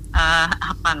 Jadi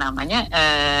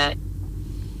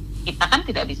kita kan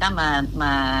tidak bisa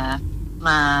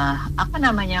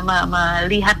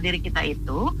melihat diri kita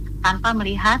itu tanpa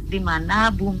melihat di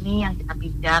mana bumi yang kita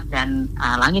pijak dan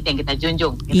langit yang kita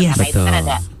junjung. Gitu. Karena itu kan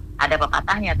ada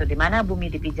pepatahnya tuh, di mana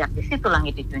bumi dipijak di situ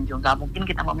langit dijunjung. Gak mungkin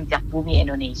kita mau memijak bumi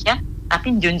Indonesia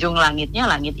tapi junjung langitnya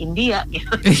langit India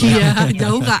gitu. Iya,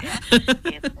 jauh Kak.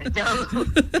 Gitu. Jauh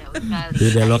sekali.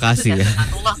 Sudah lokasi ya.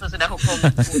 Allah tuh sudah hukum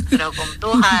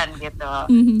Tuhan gitu.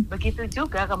 Begitu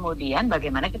juga kemudian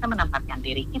bagaimana kita menempatkan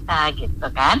diri kita gitu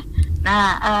kan.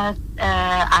 Nah,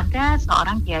 ada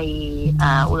seorang kiai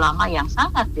ulama yang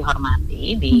sangat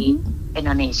dihormati di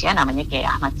Indonesia, namanya Kiai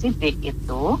Ahmad Siddiq,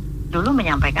 itu dulu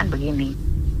menyampaikan begini,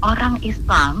 orang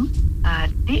Islam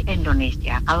di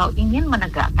Indonesia kalau ingin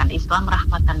menegakkan Islam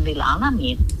rahmatan lil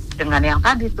alamin dengan yang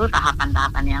tadi tuh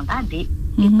tahapan-tahapan yang tadi,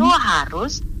 itu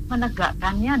harus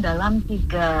menegakkannya dalam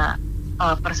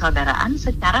 3 persaudaraan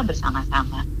secara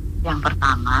bersama-sama. Yang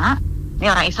pertama, ini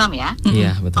orang Islam ya.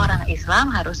 Iya, betul. Orang Islam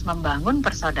harus membangun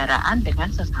persaudaraan dengan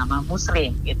sesama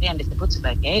Muslim. Itu yang disebut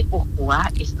sebagai ukhuwah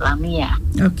Islamiyah.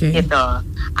 Gitu.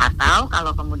 Atau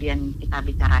kalau kemudian kita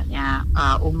bicaranya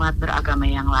umat beragama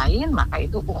yang lain, maka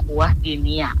itu ukhuwah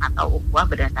diniyah atau ukhuwah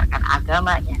berdasarkan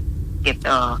agamanya.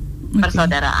 Gitu.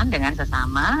 Persaudaraan dengan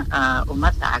sesama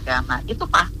umat seagama. Itu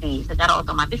pasti. Secara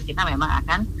otomatis kita memang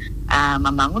akan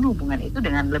membangun hubungan itu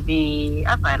dengan lebih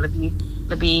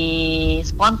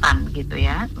spontan gitu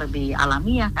ya, lebih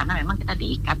alamiah, karena memang kita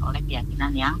diikat oleh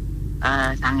keyakinan yang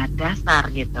sangat dasar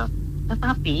gitu.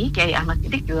 Tetapi Kiai Ahmad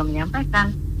Siddiq juga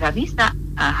menyampaikan nggak bisa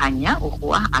hanya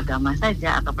ukhuwah agama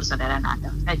saja atau persaudaraan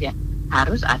agama saja,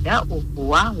 harus ada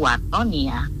ukhuwah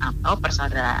watoniyah atau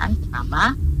persaudaraan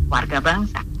sesama warga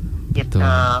bangsa gitu.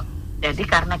 Jadi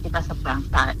karena kita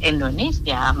sebangsa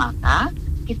Indonesia, maka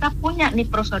kita punya nih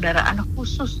persaudaraan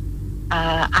khusus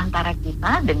antara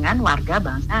kita dengan warga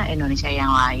bangsa Indonesia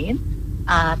yang lain,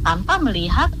 tanpa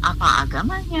melihat apa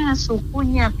agamanya,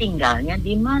 sukunya, tinggalnya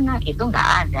di mana, itu nggak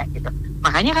ada gitu.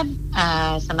 Makanya kan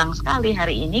senang sekali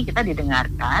hari ini kita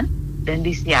didengarkan dan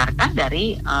disiarkan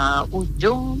dari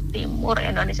ujung timur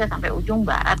Indonesia sampai ujung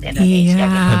barat Indonesia,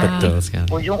 gitu. Betul sekali.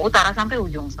 Ujung utara sampai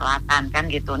ujung selatan kan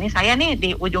gitu. Nih saya nih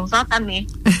di ujung selatan nih,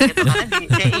 gitu, karena di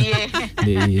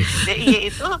DIY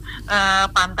itu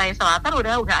pantai selatan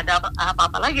udah nggak ada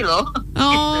apa-apa lagi loh.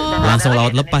 Gitu. Langsung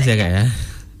laut lepas ya Kak ya.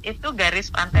 Itu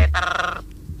garis pantai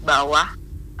terbawah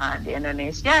di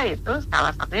Indonesia, itu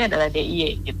salah satunya adalah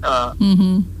DIY gitu,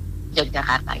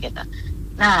 Yogyakarta gitu.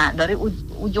 Nah, dari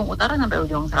ujung utara sampai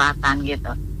ujung selatan gitu.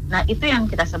 Nah, itu yang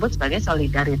kita sebut sebagai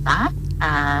solidaritas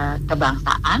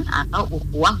kebangsaan atau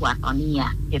ukhuwah watoniyah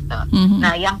gitu.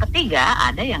 Nah, yang ketiga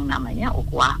ada yang namanya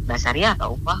ukhuwah basariyah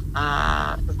atau ukhuwah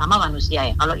sesama manusia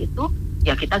ya. Kalau itu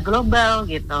ya kita global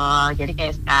gitu. Jadi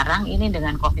kayak sekarang ini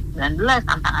dengan COVID-19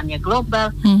 tantangannya global,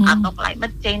 atau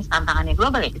climate change tantangannya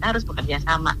global, ya kita harus bekerja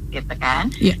sama gitu kan.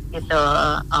 Gitu,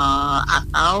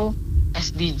 atau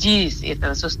SDGs itu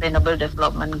Sustainable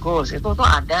Development Goals, itu tuh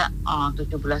ada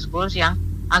 17 goals yang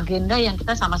agenda yang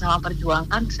kita sama-sama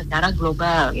perjuangkan secara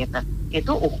global gitu.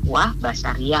 Itu ukhuwah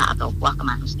basariyah atau ukhuwah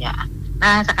kemanusiaan.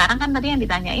 Nah, sekarang kan tadi yang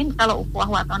ditanyain kalau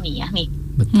ukhuwah watoniyah nih,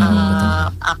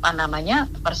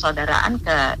 persaudaraan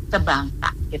sebangsa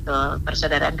gitu,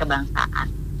 persaudaraan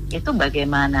kebangsaan itu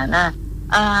bagaimana? Nah,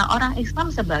 orang Islam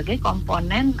sebagai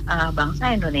komponen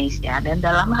bangsa Indonesia, dan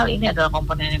dalam hal ini adalah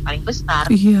komponen yang paling besar,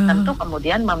 tentu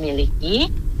kemudian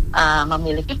memiliki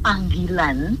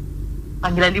panggilan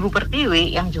Ibu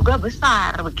Pertiwi yang juga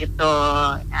besar begitu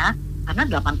ya, karena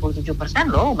 87%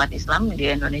 loh umat Islam di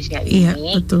Indonesia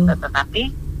ini. Tetapi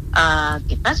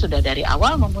kita sudah dari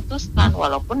awal memutuskan,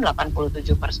 walaupun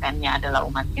 87%-nya adalah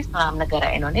umat Islam,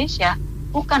 negara Indonesia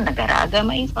bukan negara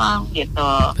agama Islam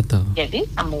gitu. Jadi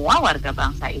semua warga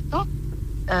bangsa itu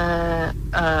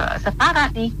setara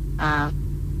nih,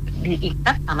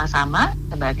 diikat sama-sama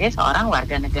sebagai seorang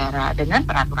warga negara dengan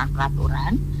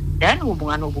peraturan-peraturan dan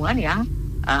hubungan-hubungan yang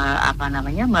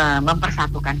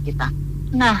mempersatukan kita.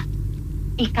 Nah,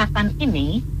 ikatan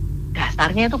ini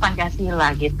dasarnya itu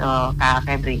Pancasila gitu, Kak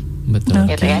Febri.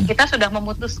 Gitu ya. Kita sudah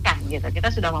memutuskan gitu.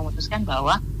 Kita sudah memutuskan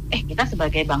bahwa kita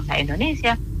sebagai bangsa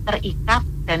Indonesia terikat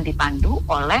dan dipandu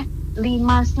oleh 5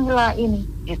 sila ini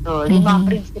gitu, 5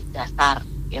 prinsip dasar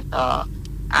gitu.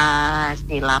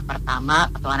 Sila pertama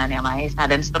ketuhanan yang Maha Esa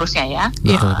dan seterusnya ya.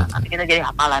 Nanti kita jadi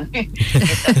hafalan gitu.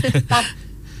 Nah,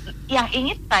 yang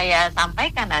ingin saya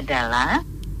sampaikan adalah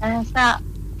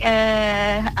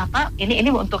Ini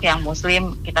untuk yang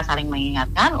Muslim kita saling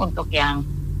mengingatkan, untuk yang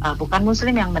bukan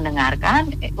Muslim yang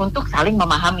mendengarkan, untuk saling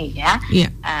memahami ya. Yeah.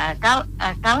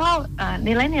 Kalau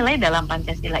nilai-nilai dalam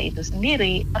Pancasila itu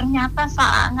sendiri ternyata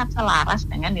sangat selaras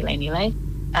dengan nilai-nilai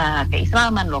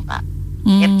keislaman loh Kak.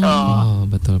 Gitu. Oh,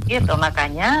 betul. Gitu,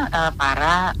 makanya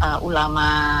para ulama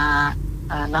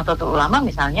Nahdlatul Ulama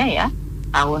misalnya ya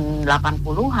tahun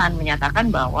 80-an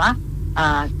menyatakan bahwa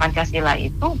Pancasila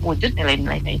itu wujud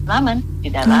nilai-nilai keislaman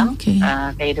di dalam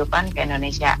kehidupan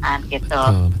keindonesiaan gitu.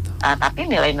 Betul. Tapi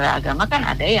nilai-nilai agama kan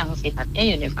ada yang sifatnya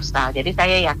universal. Jadi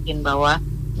saya yakin bahwa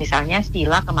misalnya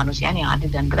sila kemanusiaan yang adil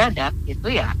dan beradab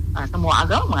itu ya semua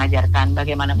agama mengajarkan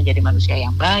bagaimana menjadi manusia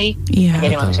yang baik,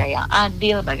 menjadi manusia yang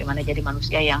adil, bagaimana jadi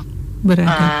manusia yang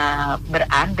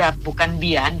beradab bukan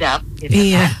biadab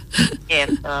gitu kan.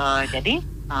 Gitu. Jadi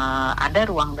ada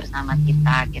ruang bersama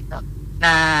kita gitu.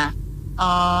 Nah,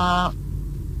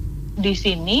 di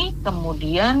sini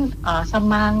kemudian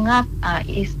semangat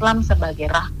Islam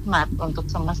sebagai rahmat untuk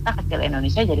semesta kecil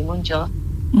Indonesia jadi muncul.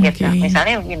 Gitu.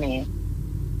 Misalnya begini,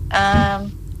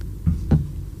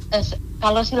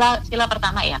 kalau sila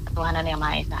pertama ya ketuhanan yang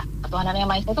Maha Esa. Ketuhanan yang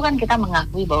Maha Esa itu kan kita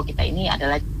mengakui bahwa kita ini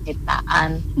adalah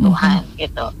ciptaan Tuhan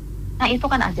gitu. Nah itu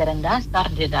kan ajaran dasar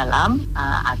di dalam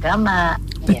agama.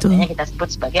 Biasanya kita sebut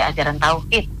sebagai ajaran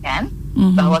tauhid kan.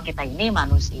 Bahwa kita ini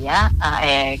manusia,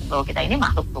 bahwa kita ini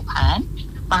makhluk Tuhan,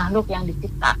 makhluk yang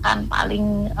diciptakan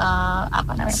paling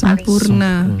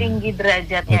sempurna, paling tinggi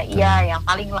derajatnya, yang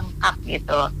paling lengkap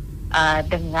gitu,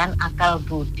 dengan akal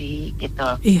budi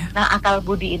gitu. Nah akal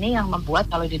budi ini yang membuat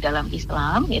kalau di dalam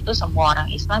Islam itu semua orang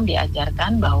Islam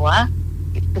diajarkan bahwa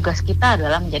tugas kita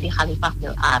adalah menjadi khalifah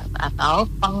fil ard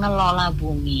atau pengelola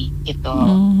bumi gitu.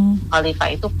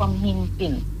 Khalifah itu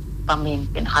pemimpin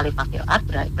khalifah fil ard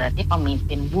berarti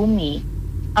pemimpin bumi.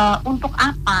 Untuk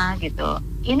apa gitu?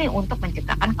 Ini untuk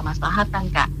menciptakan kemaslahatan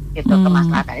Kak gitu.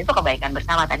 Kemaslahatan itu kebaikan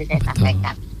bersama tadi saya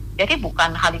sampaikan. Jadi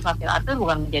bukan khalifah fil ard itu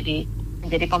bukan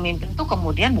menjadi pemimpin itu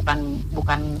kemudian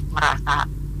bukan merasa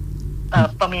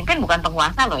pemimpin bukan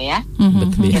penguasa loh ya.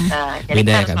 Gitu. Jadi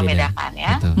kita harus membedakan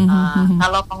ya.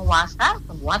 Kalau penguasa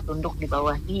semua tunduk di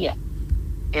bawah dia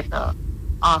gitu.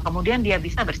 Kemudian dia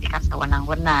bisa bersikap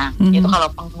sewenang-wenang. Itu kalau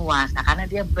penguasa karena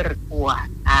dia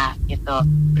berkuasa gitu.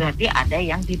 Berarti ada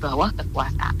yang di bawah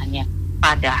kekuasaannya.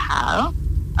 Padahal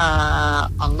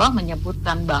Allah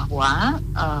menyebutkan bahwa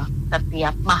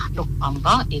setiap makhluk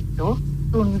Allah itu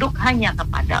tunduk hanya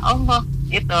kepada Allah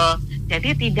gitu.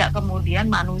 Jadi tidak kemudian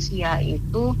manusia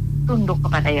itu tunduk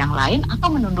kepada yang lain atau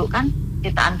menundukkan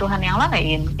ciptaan Tuhan yang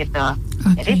lain gitu.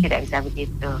 Jadi tidak bisa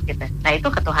begitu gitu. Nah itu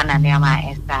ketuhanan yang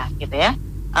Maha Esa gitu ya.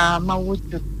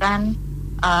 Mewujudkan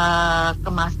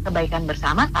kebaikan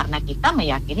bersama karena kita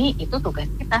meyakini itu tugas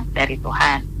kita dari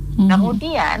Tuhan.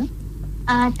 Kemudian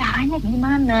caranya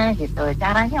gimana gitu?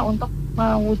 Caranya untuk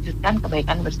mewujudkan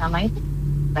kebaikan bersama itu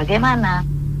bagaimana?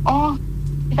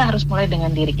 Kita harus mulai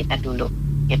dengan diri kita dulu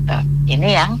gitu. Ini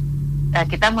yang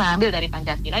kita mengambil dari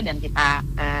Pancasila dan kita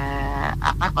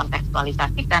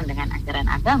kontekstualisasikan dengan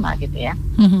ajaran agama gitu ya.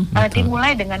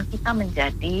 Dimulai dengan kita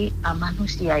menjadi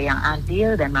manusia yang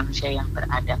adil dan manusia yang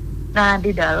beradab. Nah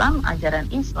di dalam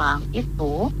ajaran Islam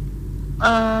itu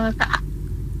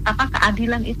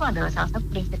keadilan itu adalah salah satu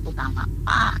prinsip utama.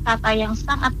 Kata yang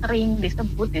sangat sering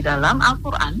disebut di dalam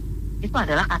Al-Quran itu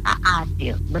adalah kata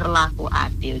adil, berlaku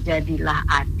adil, jadilah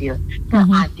adil.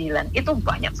 Keadilan itu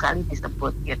banyak sekali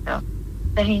disebut gitu.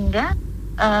 Sehingga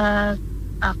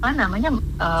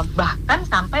bahkan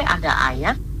sampai ada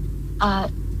ayat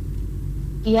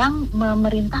yang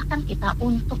memerintahkan kita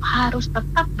untuk harus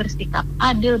tetap bersikap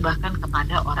adil bahkan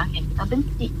kepada orang yang kita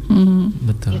benci.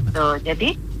 Betul.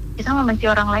 Jadi kita membenci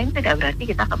orang lain tidak berarti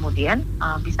kita kemudian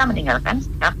bisa meninggalkan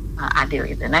sikap adil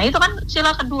itu. Nah itu kan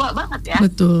sila kedua banget ya.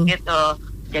 Betul. Gitu.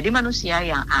 Jadi manusia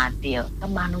yang adil,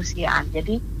 kemanusiaan.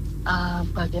 Jadi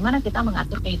bagaimana kita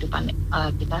mengatur kehidupan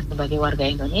kita sebagai warga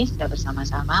Indonesia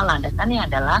bersama-sama, landasannya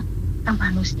adalah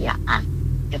kemanusiaan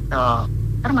gitu.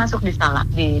 Termasuk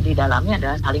di dalamnya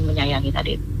adalah saling menyayangi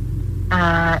tadi.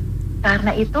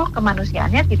 Karena itu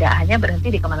kemanusiaannya tidak hanya berhenti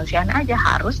di kemanusiaan aja,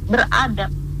 harus beradab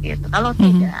gitu. Kalau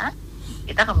tidak,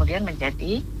 kita kemudian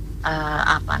menjadi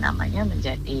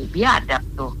menjadi biadab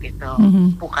tuh gitu.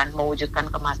 Bukan mewujudkan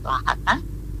kemaslahatan,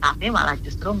 tapi malah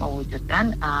justru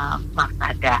mewujudkan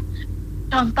mafsadah.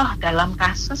 Contoh dalam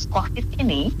kasus COVID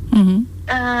ini,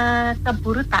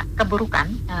 keburukan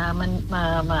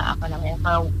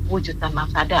mewujudkan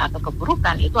mafsadah atau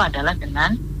keburukan itu adalah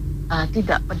dengan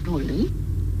tidak peduli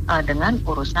dengan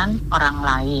urusan orang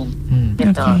lain,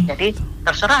 gitu. Jadi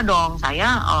terserah dong,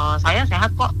 saya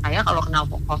sehat kok, saya kalau kena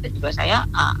COVID juga saya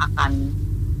akan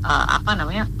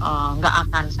nggak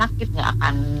akan sakit, nggak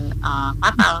akan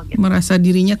fatal gitu. Merasa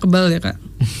dirinya kebal ya Kak?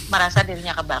 Merasa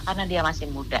dirinya kebal karena dia masih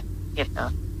muda gitu.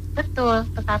 Betul,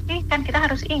 tetapi kan kita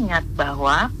harus ingat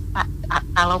bahwa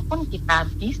kalaupun kita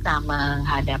bisa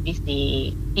menghadapi si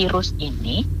virus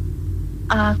ini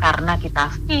karena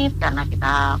kita fit, karena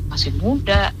kita masih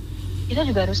muda, kita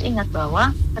juga harus ingat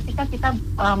bahwa ketika kita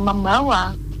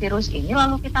membawa virus ini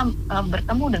lalu kita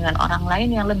bertemu dengan orang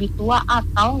lain yang lebih tua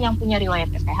atau yang punya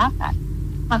riwayat kesehatan,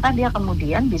 maka dia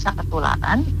kemudian bisa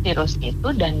ketularan virus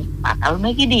itu dan fatal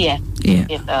bagi dia.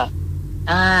 Gitu.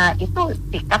 Itu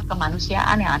sikap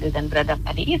kemanusiaan yang adil dan beradab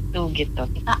tadi itu gitu.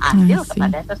 Kita adil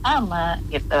kepada sesama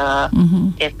gitu.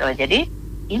 Gitu. Jadi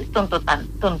ini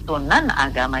tuntunan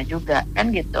agama juga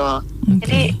kan gitu.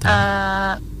 Jadi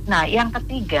nah yang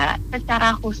ketiga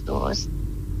secara khusus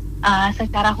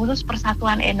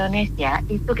Persatuan Indonesia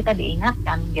itu kita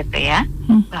diingatkan gitu ya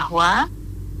bahwa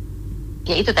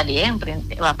ya itu tadi ya yang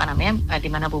prinsip di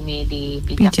mana bumi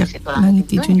dipijak di situ langit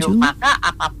ditunjuk, maka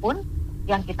apapun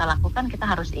yang kita lakukan kita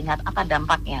harus ingat apa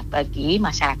dampaknya bagi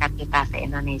masyarakat kita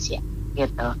se-Indonesia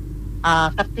gitu.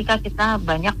 Ketika kita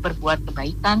banyak berbuat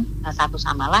kebaikan satu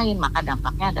sama lain, maka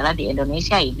dampaknya adalah di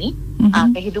Indonesia ini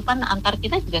kehidupan antar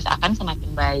kita juga akan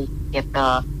semakin baik gitu.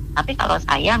 Tapi kalau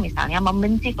saya misalnya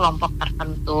membenci kelompok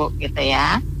tertentu gitu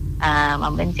ya,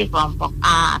 membenci kelompok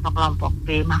A atau kelompok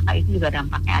B, maka itu juga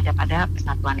dampaknya ada pada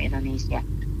Persatuan Indonesia.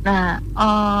 Nah,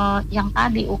 yang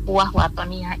tadi ukhuwah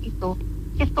watonia itu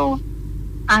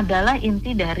adalah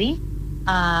inti dari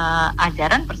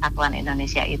ajaran Persatuan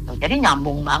Indonesia itu. Jadi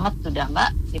nyambung banget sudah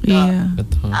Mbak gitu. Iya,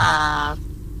 betul.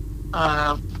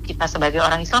 Kita sebagai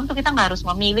orang Islam tuh kita nggak harus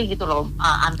memilih gitu loh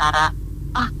antara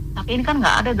tapi ini kan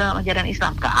nggak ada dalam ajaran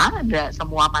Islam. Nggak ada,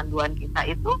 semua panduan kita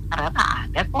itu ternyata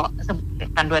ada kok,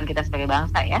 panduan kita sebagai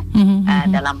bangsa ya.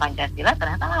 Dalam Pancasila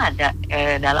ternyata ada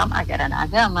dalam ajaran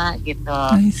agama gitu.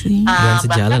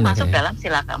 Bahkan masuk dalam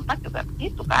sila keempat juga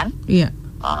begitu kan.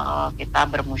 Kita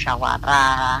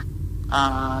bermusyawarah,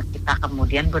 kita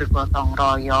kemudian bergotong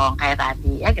royong kayak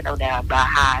tadi ya kita udah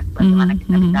bahas bagaimana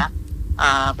kita bisa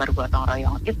bergotong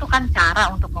royong. Itu kan cara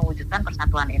untuk mewujudkan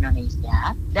persatuan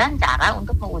Indonesia dan cara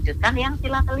untuk mewujudkan yang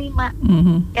sila kelima.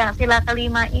 Yang sila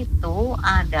kelima itu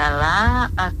adalah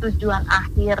tujuan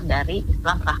akhir dari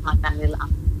Islam rahmatan lil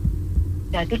alamin.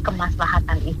 Jadi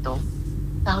kemaslahatan itu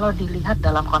kalau dilihat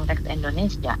dalam konteks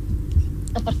Indonesia,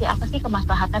 seperti apa sih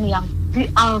kemaslahatan yang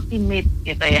the ultimate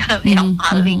gitu ya, yang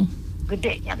paling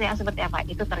gedenya itu yang seperti apa?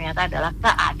 Itu ternyata adalah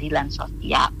keadilan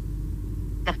sosial.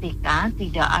 Ketika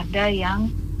tidak ada yang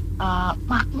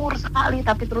makmur sekali,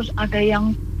 tapi terus ada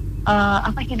yang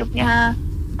hidupnya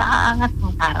sangat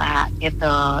sengsara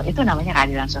gitu. Itu namanya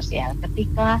keadilan sosial.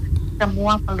 Ketika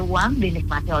semua peluang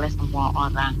dinikmati oleh semua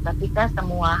orang, ketika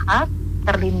semua hak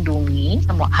terlindungi,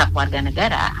 semua hak warga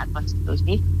negara, hak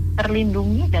konstitusi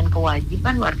terlindungi dan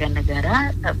kewajiban warga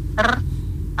negara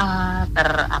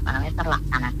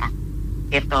terlaksanakan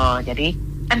gitu. Jadi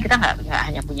kan kita nggak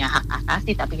hanya punya hak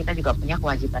asasi, tapi kita juga punya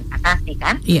kewajiban asasi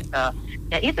kan. Gitu.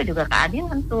 Ya itu juga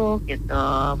keadilan tuh gitu,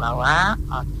 bahwa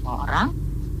semua orang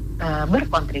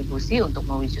berkontribusi untuk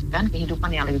mewujudkan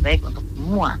kehidupan yang lebih baik untuk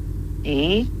semua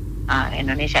di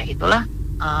Indonesia. Itulah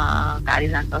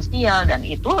keadilan sosial dan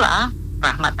itulah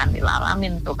rahmatan lil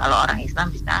alamin tuh kalau orang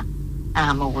Islam bisa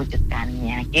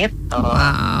mewujudkannya gitu.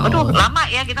 Aduh lama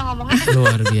ya kita ngomongnya.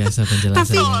 Luar biasa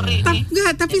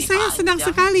penjelasannya. Tapi saya senang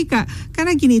sekali Kak,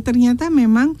 karena gini ternyata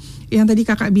memang yang tadi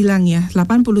Kakak bilang ya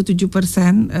 87%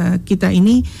 kita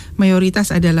ini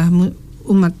mayoritas adalah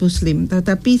umat Muslim,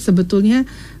 tetapi sebetulnya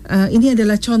ini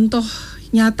adalah contoh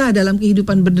nyata dalam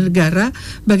kehidupan bernegara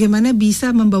bagaimana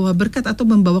bisa membawa berkat atau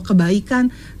membawa kebaikan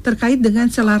terkait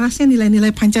dengan selarasnya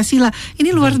nilai-nilai Pancasila.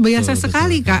 Ini luar biasa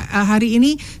sekali Kak. Hari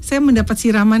ini saya mendapat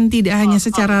siraman tidak hanya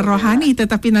secara rohani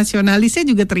tetapi nasionalisnya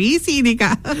juga terisi ini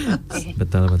Kak.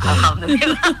 Betul.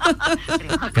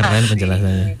 Keren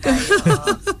penjelasannya.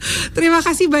 Terima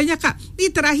kasih banyak Kak.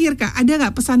 Ini terakhir Kak, ada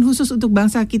nggak pesan khusus untuk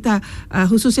bangsa kita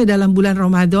khususnya dalam bulan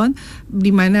Ramadan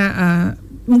di mana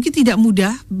mungkin tidak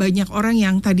mudah, banyak orang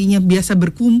yang tadinya biasa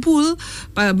berkumpul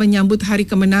menyambut hari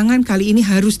kemenangan kali ini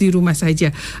harus di rumah saja.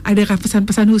 Adakah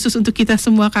pesan-pesan khusus untuk kita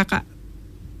semua Kakak?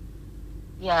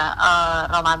 Ya,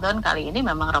 Ramadan kali ini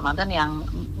memang Ramadan yang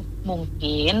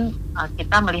mungkin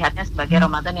kita melihatnya sebagai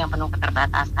Ramadan yang penuh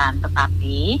keterbatasan,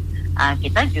 tetapi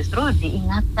kita justru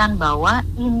diingatkan bahwa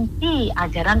inti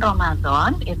ajaran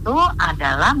Ramadan itu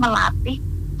adalah melatih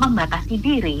membatasi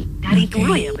diri. Dari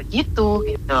dulu ya begitu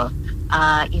gitu.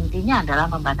 Intinya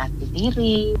adalah membatasi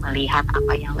diri, melihat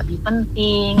apa yang lebih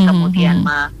penting, kemudian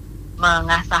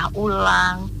mengasah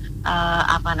ulang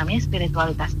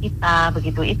spiritualitas kita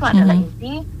begitu. Itu adalah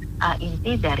inti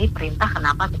inti dari perintah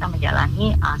kenapa kita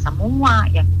menjalani semua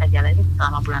yang kita jalani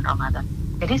selama bulan Ramadan.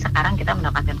 Jadi sekarang kita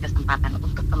mendapatkan kesempatan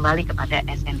untuk kembali kepada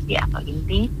esensi atau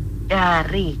inti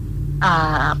dari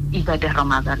ibadah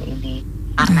Ramadan ini.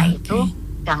 Karena itu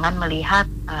jangan melihat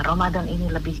Ramadan ini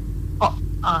lebih kok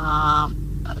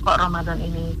Ramadan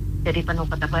ini jadi penuh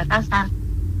keterbatasan.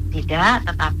 Tidak,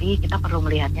 tetapi kita perlu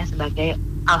melihatnya sebagai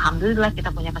alhamdulillah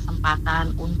kita punya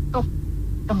kesempatan untuk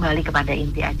kembali kepada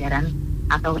inti ajaran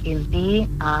atau inti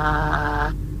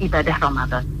ibadah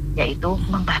Ramadan, yaitu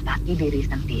membatasi diri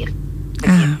sendiri.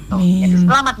 Begitu. Jadi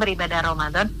selamat beribadah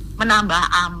Ramadan, menambah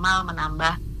amal,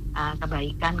 menambah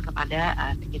kebaikan kepada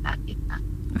sekitar kita.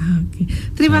 Oke.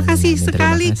 Terima kasih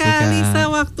sekali Kak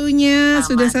Alisa waktunya.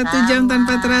 Sudah 1 jam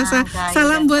tanpa terasa.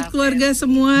 Salam buat keluarga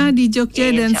semua di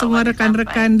Jogja dan semua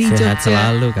rekan-rekan di Jogja. Sehat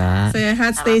selalu Kak.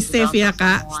 Sehat, stay safe ya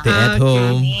Kak. Stay at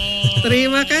home.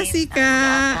 Terima kasih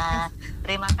Kak.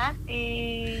 Terima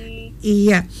kasih.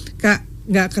 Iya Kak,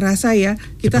 nggak kerasa ya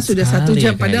kita Cepat sudah 1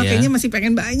 jam. Padahal ya. kayaknya masih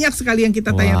pengen banyak sekali yang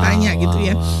kita tanya-tanya gitu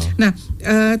ya. Nah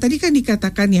tadi kan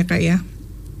dikatakan ya Kak ya.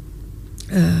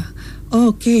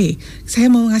 Oke,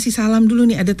 saya mau ngasih salam dulu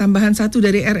nih. Ada tambahan 1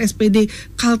 dari RSPD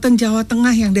Kalteng Jawa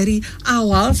Tengah yang dari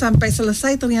awal sampai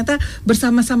selesai ternyata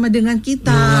bersama-sama dengan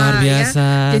kita. Luar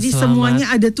biasa. Ya. Jadi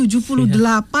semuanya ada 78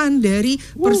 dari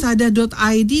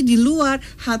persada.id di luar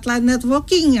hotline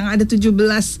networking yang ada 17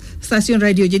 stasiun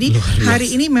radio. Jadi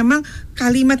hari ini memang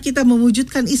kalimat kita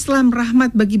mewujudkan Islam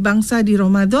rahmat bagi bangsa di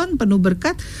Ramadan penuh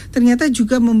berkat ternyata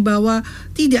juga membawa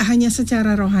tidak hanya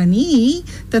secara rohani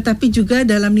tetapi juga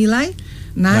dalam nilai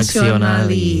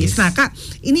nasionalis. Nah Kak,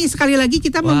 ini sekali lagi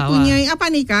kita mempunyai apa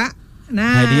nih Kak?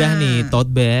 Nah, hadiah nih,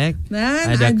 tote bag,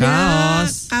 dan ada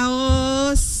kaos,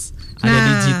 ada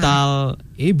digital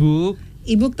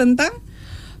e-book tentang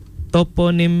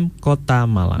toponim Kota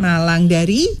Malang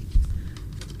dari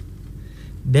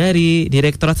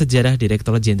Direktorat Sejarah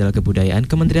Direktorat Jenderal Kebudayaan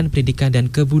Kementerian Pendidikan dan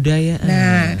Kebudayaan.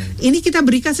 Nah, ini kita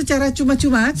berikan secara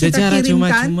cuma-cuma, kita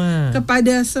kirimkan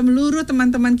kepada seluruh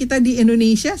teman-teman kita di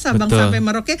Indonesia, Sabang sampai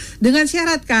Merauke dengan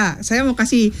syarat Kak. Saya mau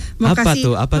kasih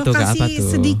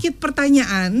sedikit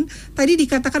pertanyaan. Tadi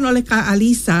dikatakan oleh Kak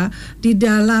Alisa di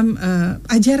dalam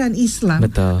ajaran Islam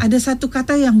ada satu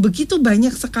kata yang begitu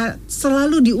banyak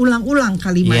selalu diulang-ulang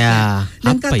kalimatnya.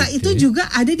 Dan kata itu juga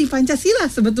ada di Pancasila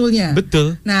sebetulnya.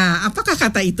 Betul. Nah, apakah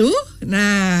kata itu?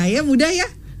 Nah, ya mudah ya.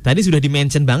 Tadi sudah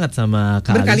di-mention banget sama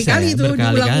Kak berkali-kali Alisa, itu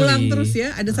diulang-ulang terus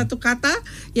ya. Ada satu kata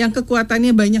yang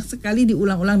kekuatannya banyak sekali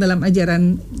diulang-ulang dalam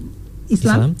ajaran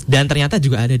Islam. Dan ternyata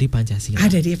juga ada di Pancasila.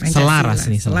 Ada di Pancasila.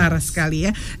 Selaras sekali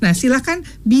ya. Nah, silakan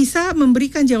bisa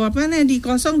memberikan jawabannya di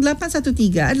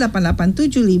 0813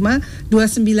 8875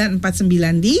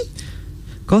 2949 di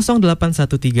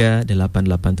 0813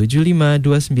 8875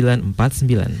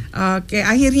 2949. Oke,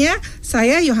 akhirnya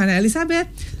saya Yohana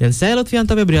Elizabeth dan saya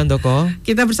Lutfianto Febriantoko.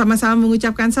 Kita bersama-sama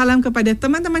mengucapkan salam kepada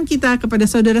teman-teman kita, kepada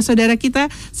saudara-saudara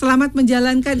kita. Selamat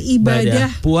menjalankan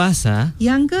ibadah puasa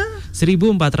yang ke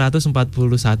 1441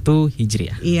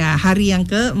 Hijriah. Iya, hari yang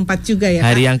keempat juga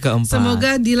ya. Hari yang keempat.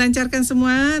 Semoga dilancarkan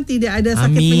semua, tidak ada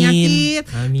sakit penyakit,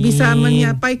 bisa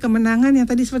menyapai kemenangan yang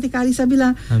tadi seperti Kak Alisa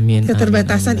bilang.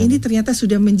 Keterbatasan ini ternyata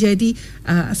sudah menjadi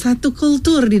satu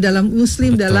kultur di dalam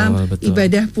Muslim dalam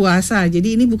ibadah puasa.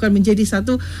 Jadi ini bukan menjadi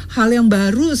satu hal yang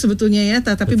baru sebetulnya ya,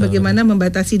 tetapi bagaimana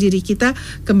membatasi diri kita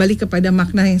kembali kepada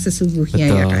makna yang sesungguhnya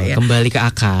ya Kak ya. Kembali ke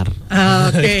akar.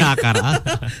 Oke. Ke akar.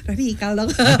 Radikal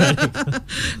dong.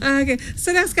 Oke,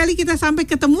 senang sekali kita sampai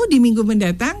ketemu di minggu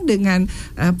mendatang dengan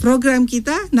program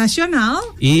kita Nasional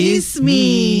Is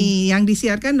Me yang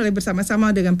disiarkan oleh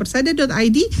bersama-sama dengan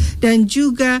persada.id dan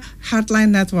juga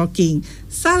Heartline Networking.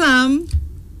 Salam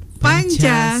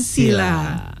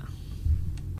Pancasila.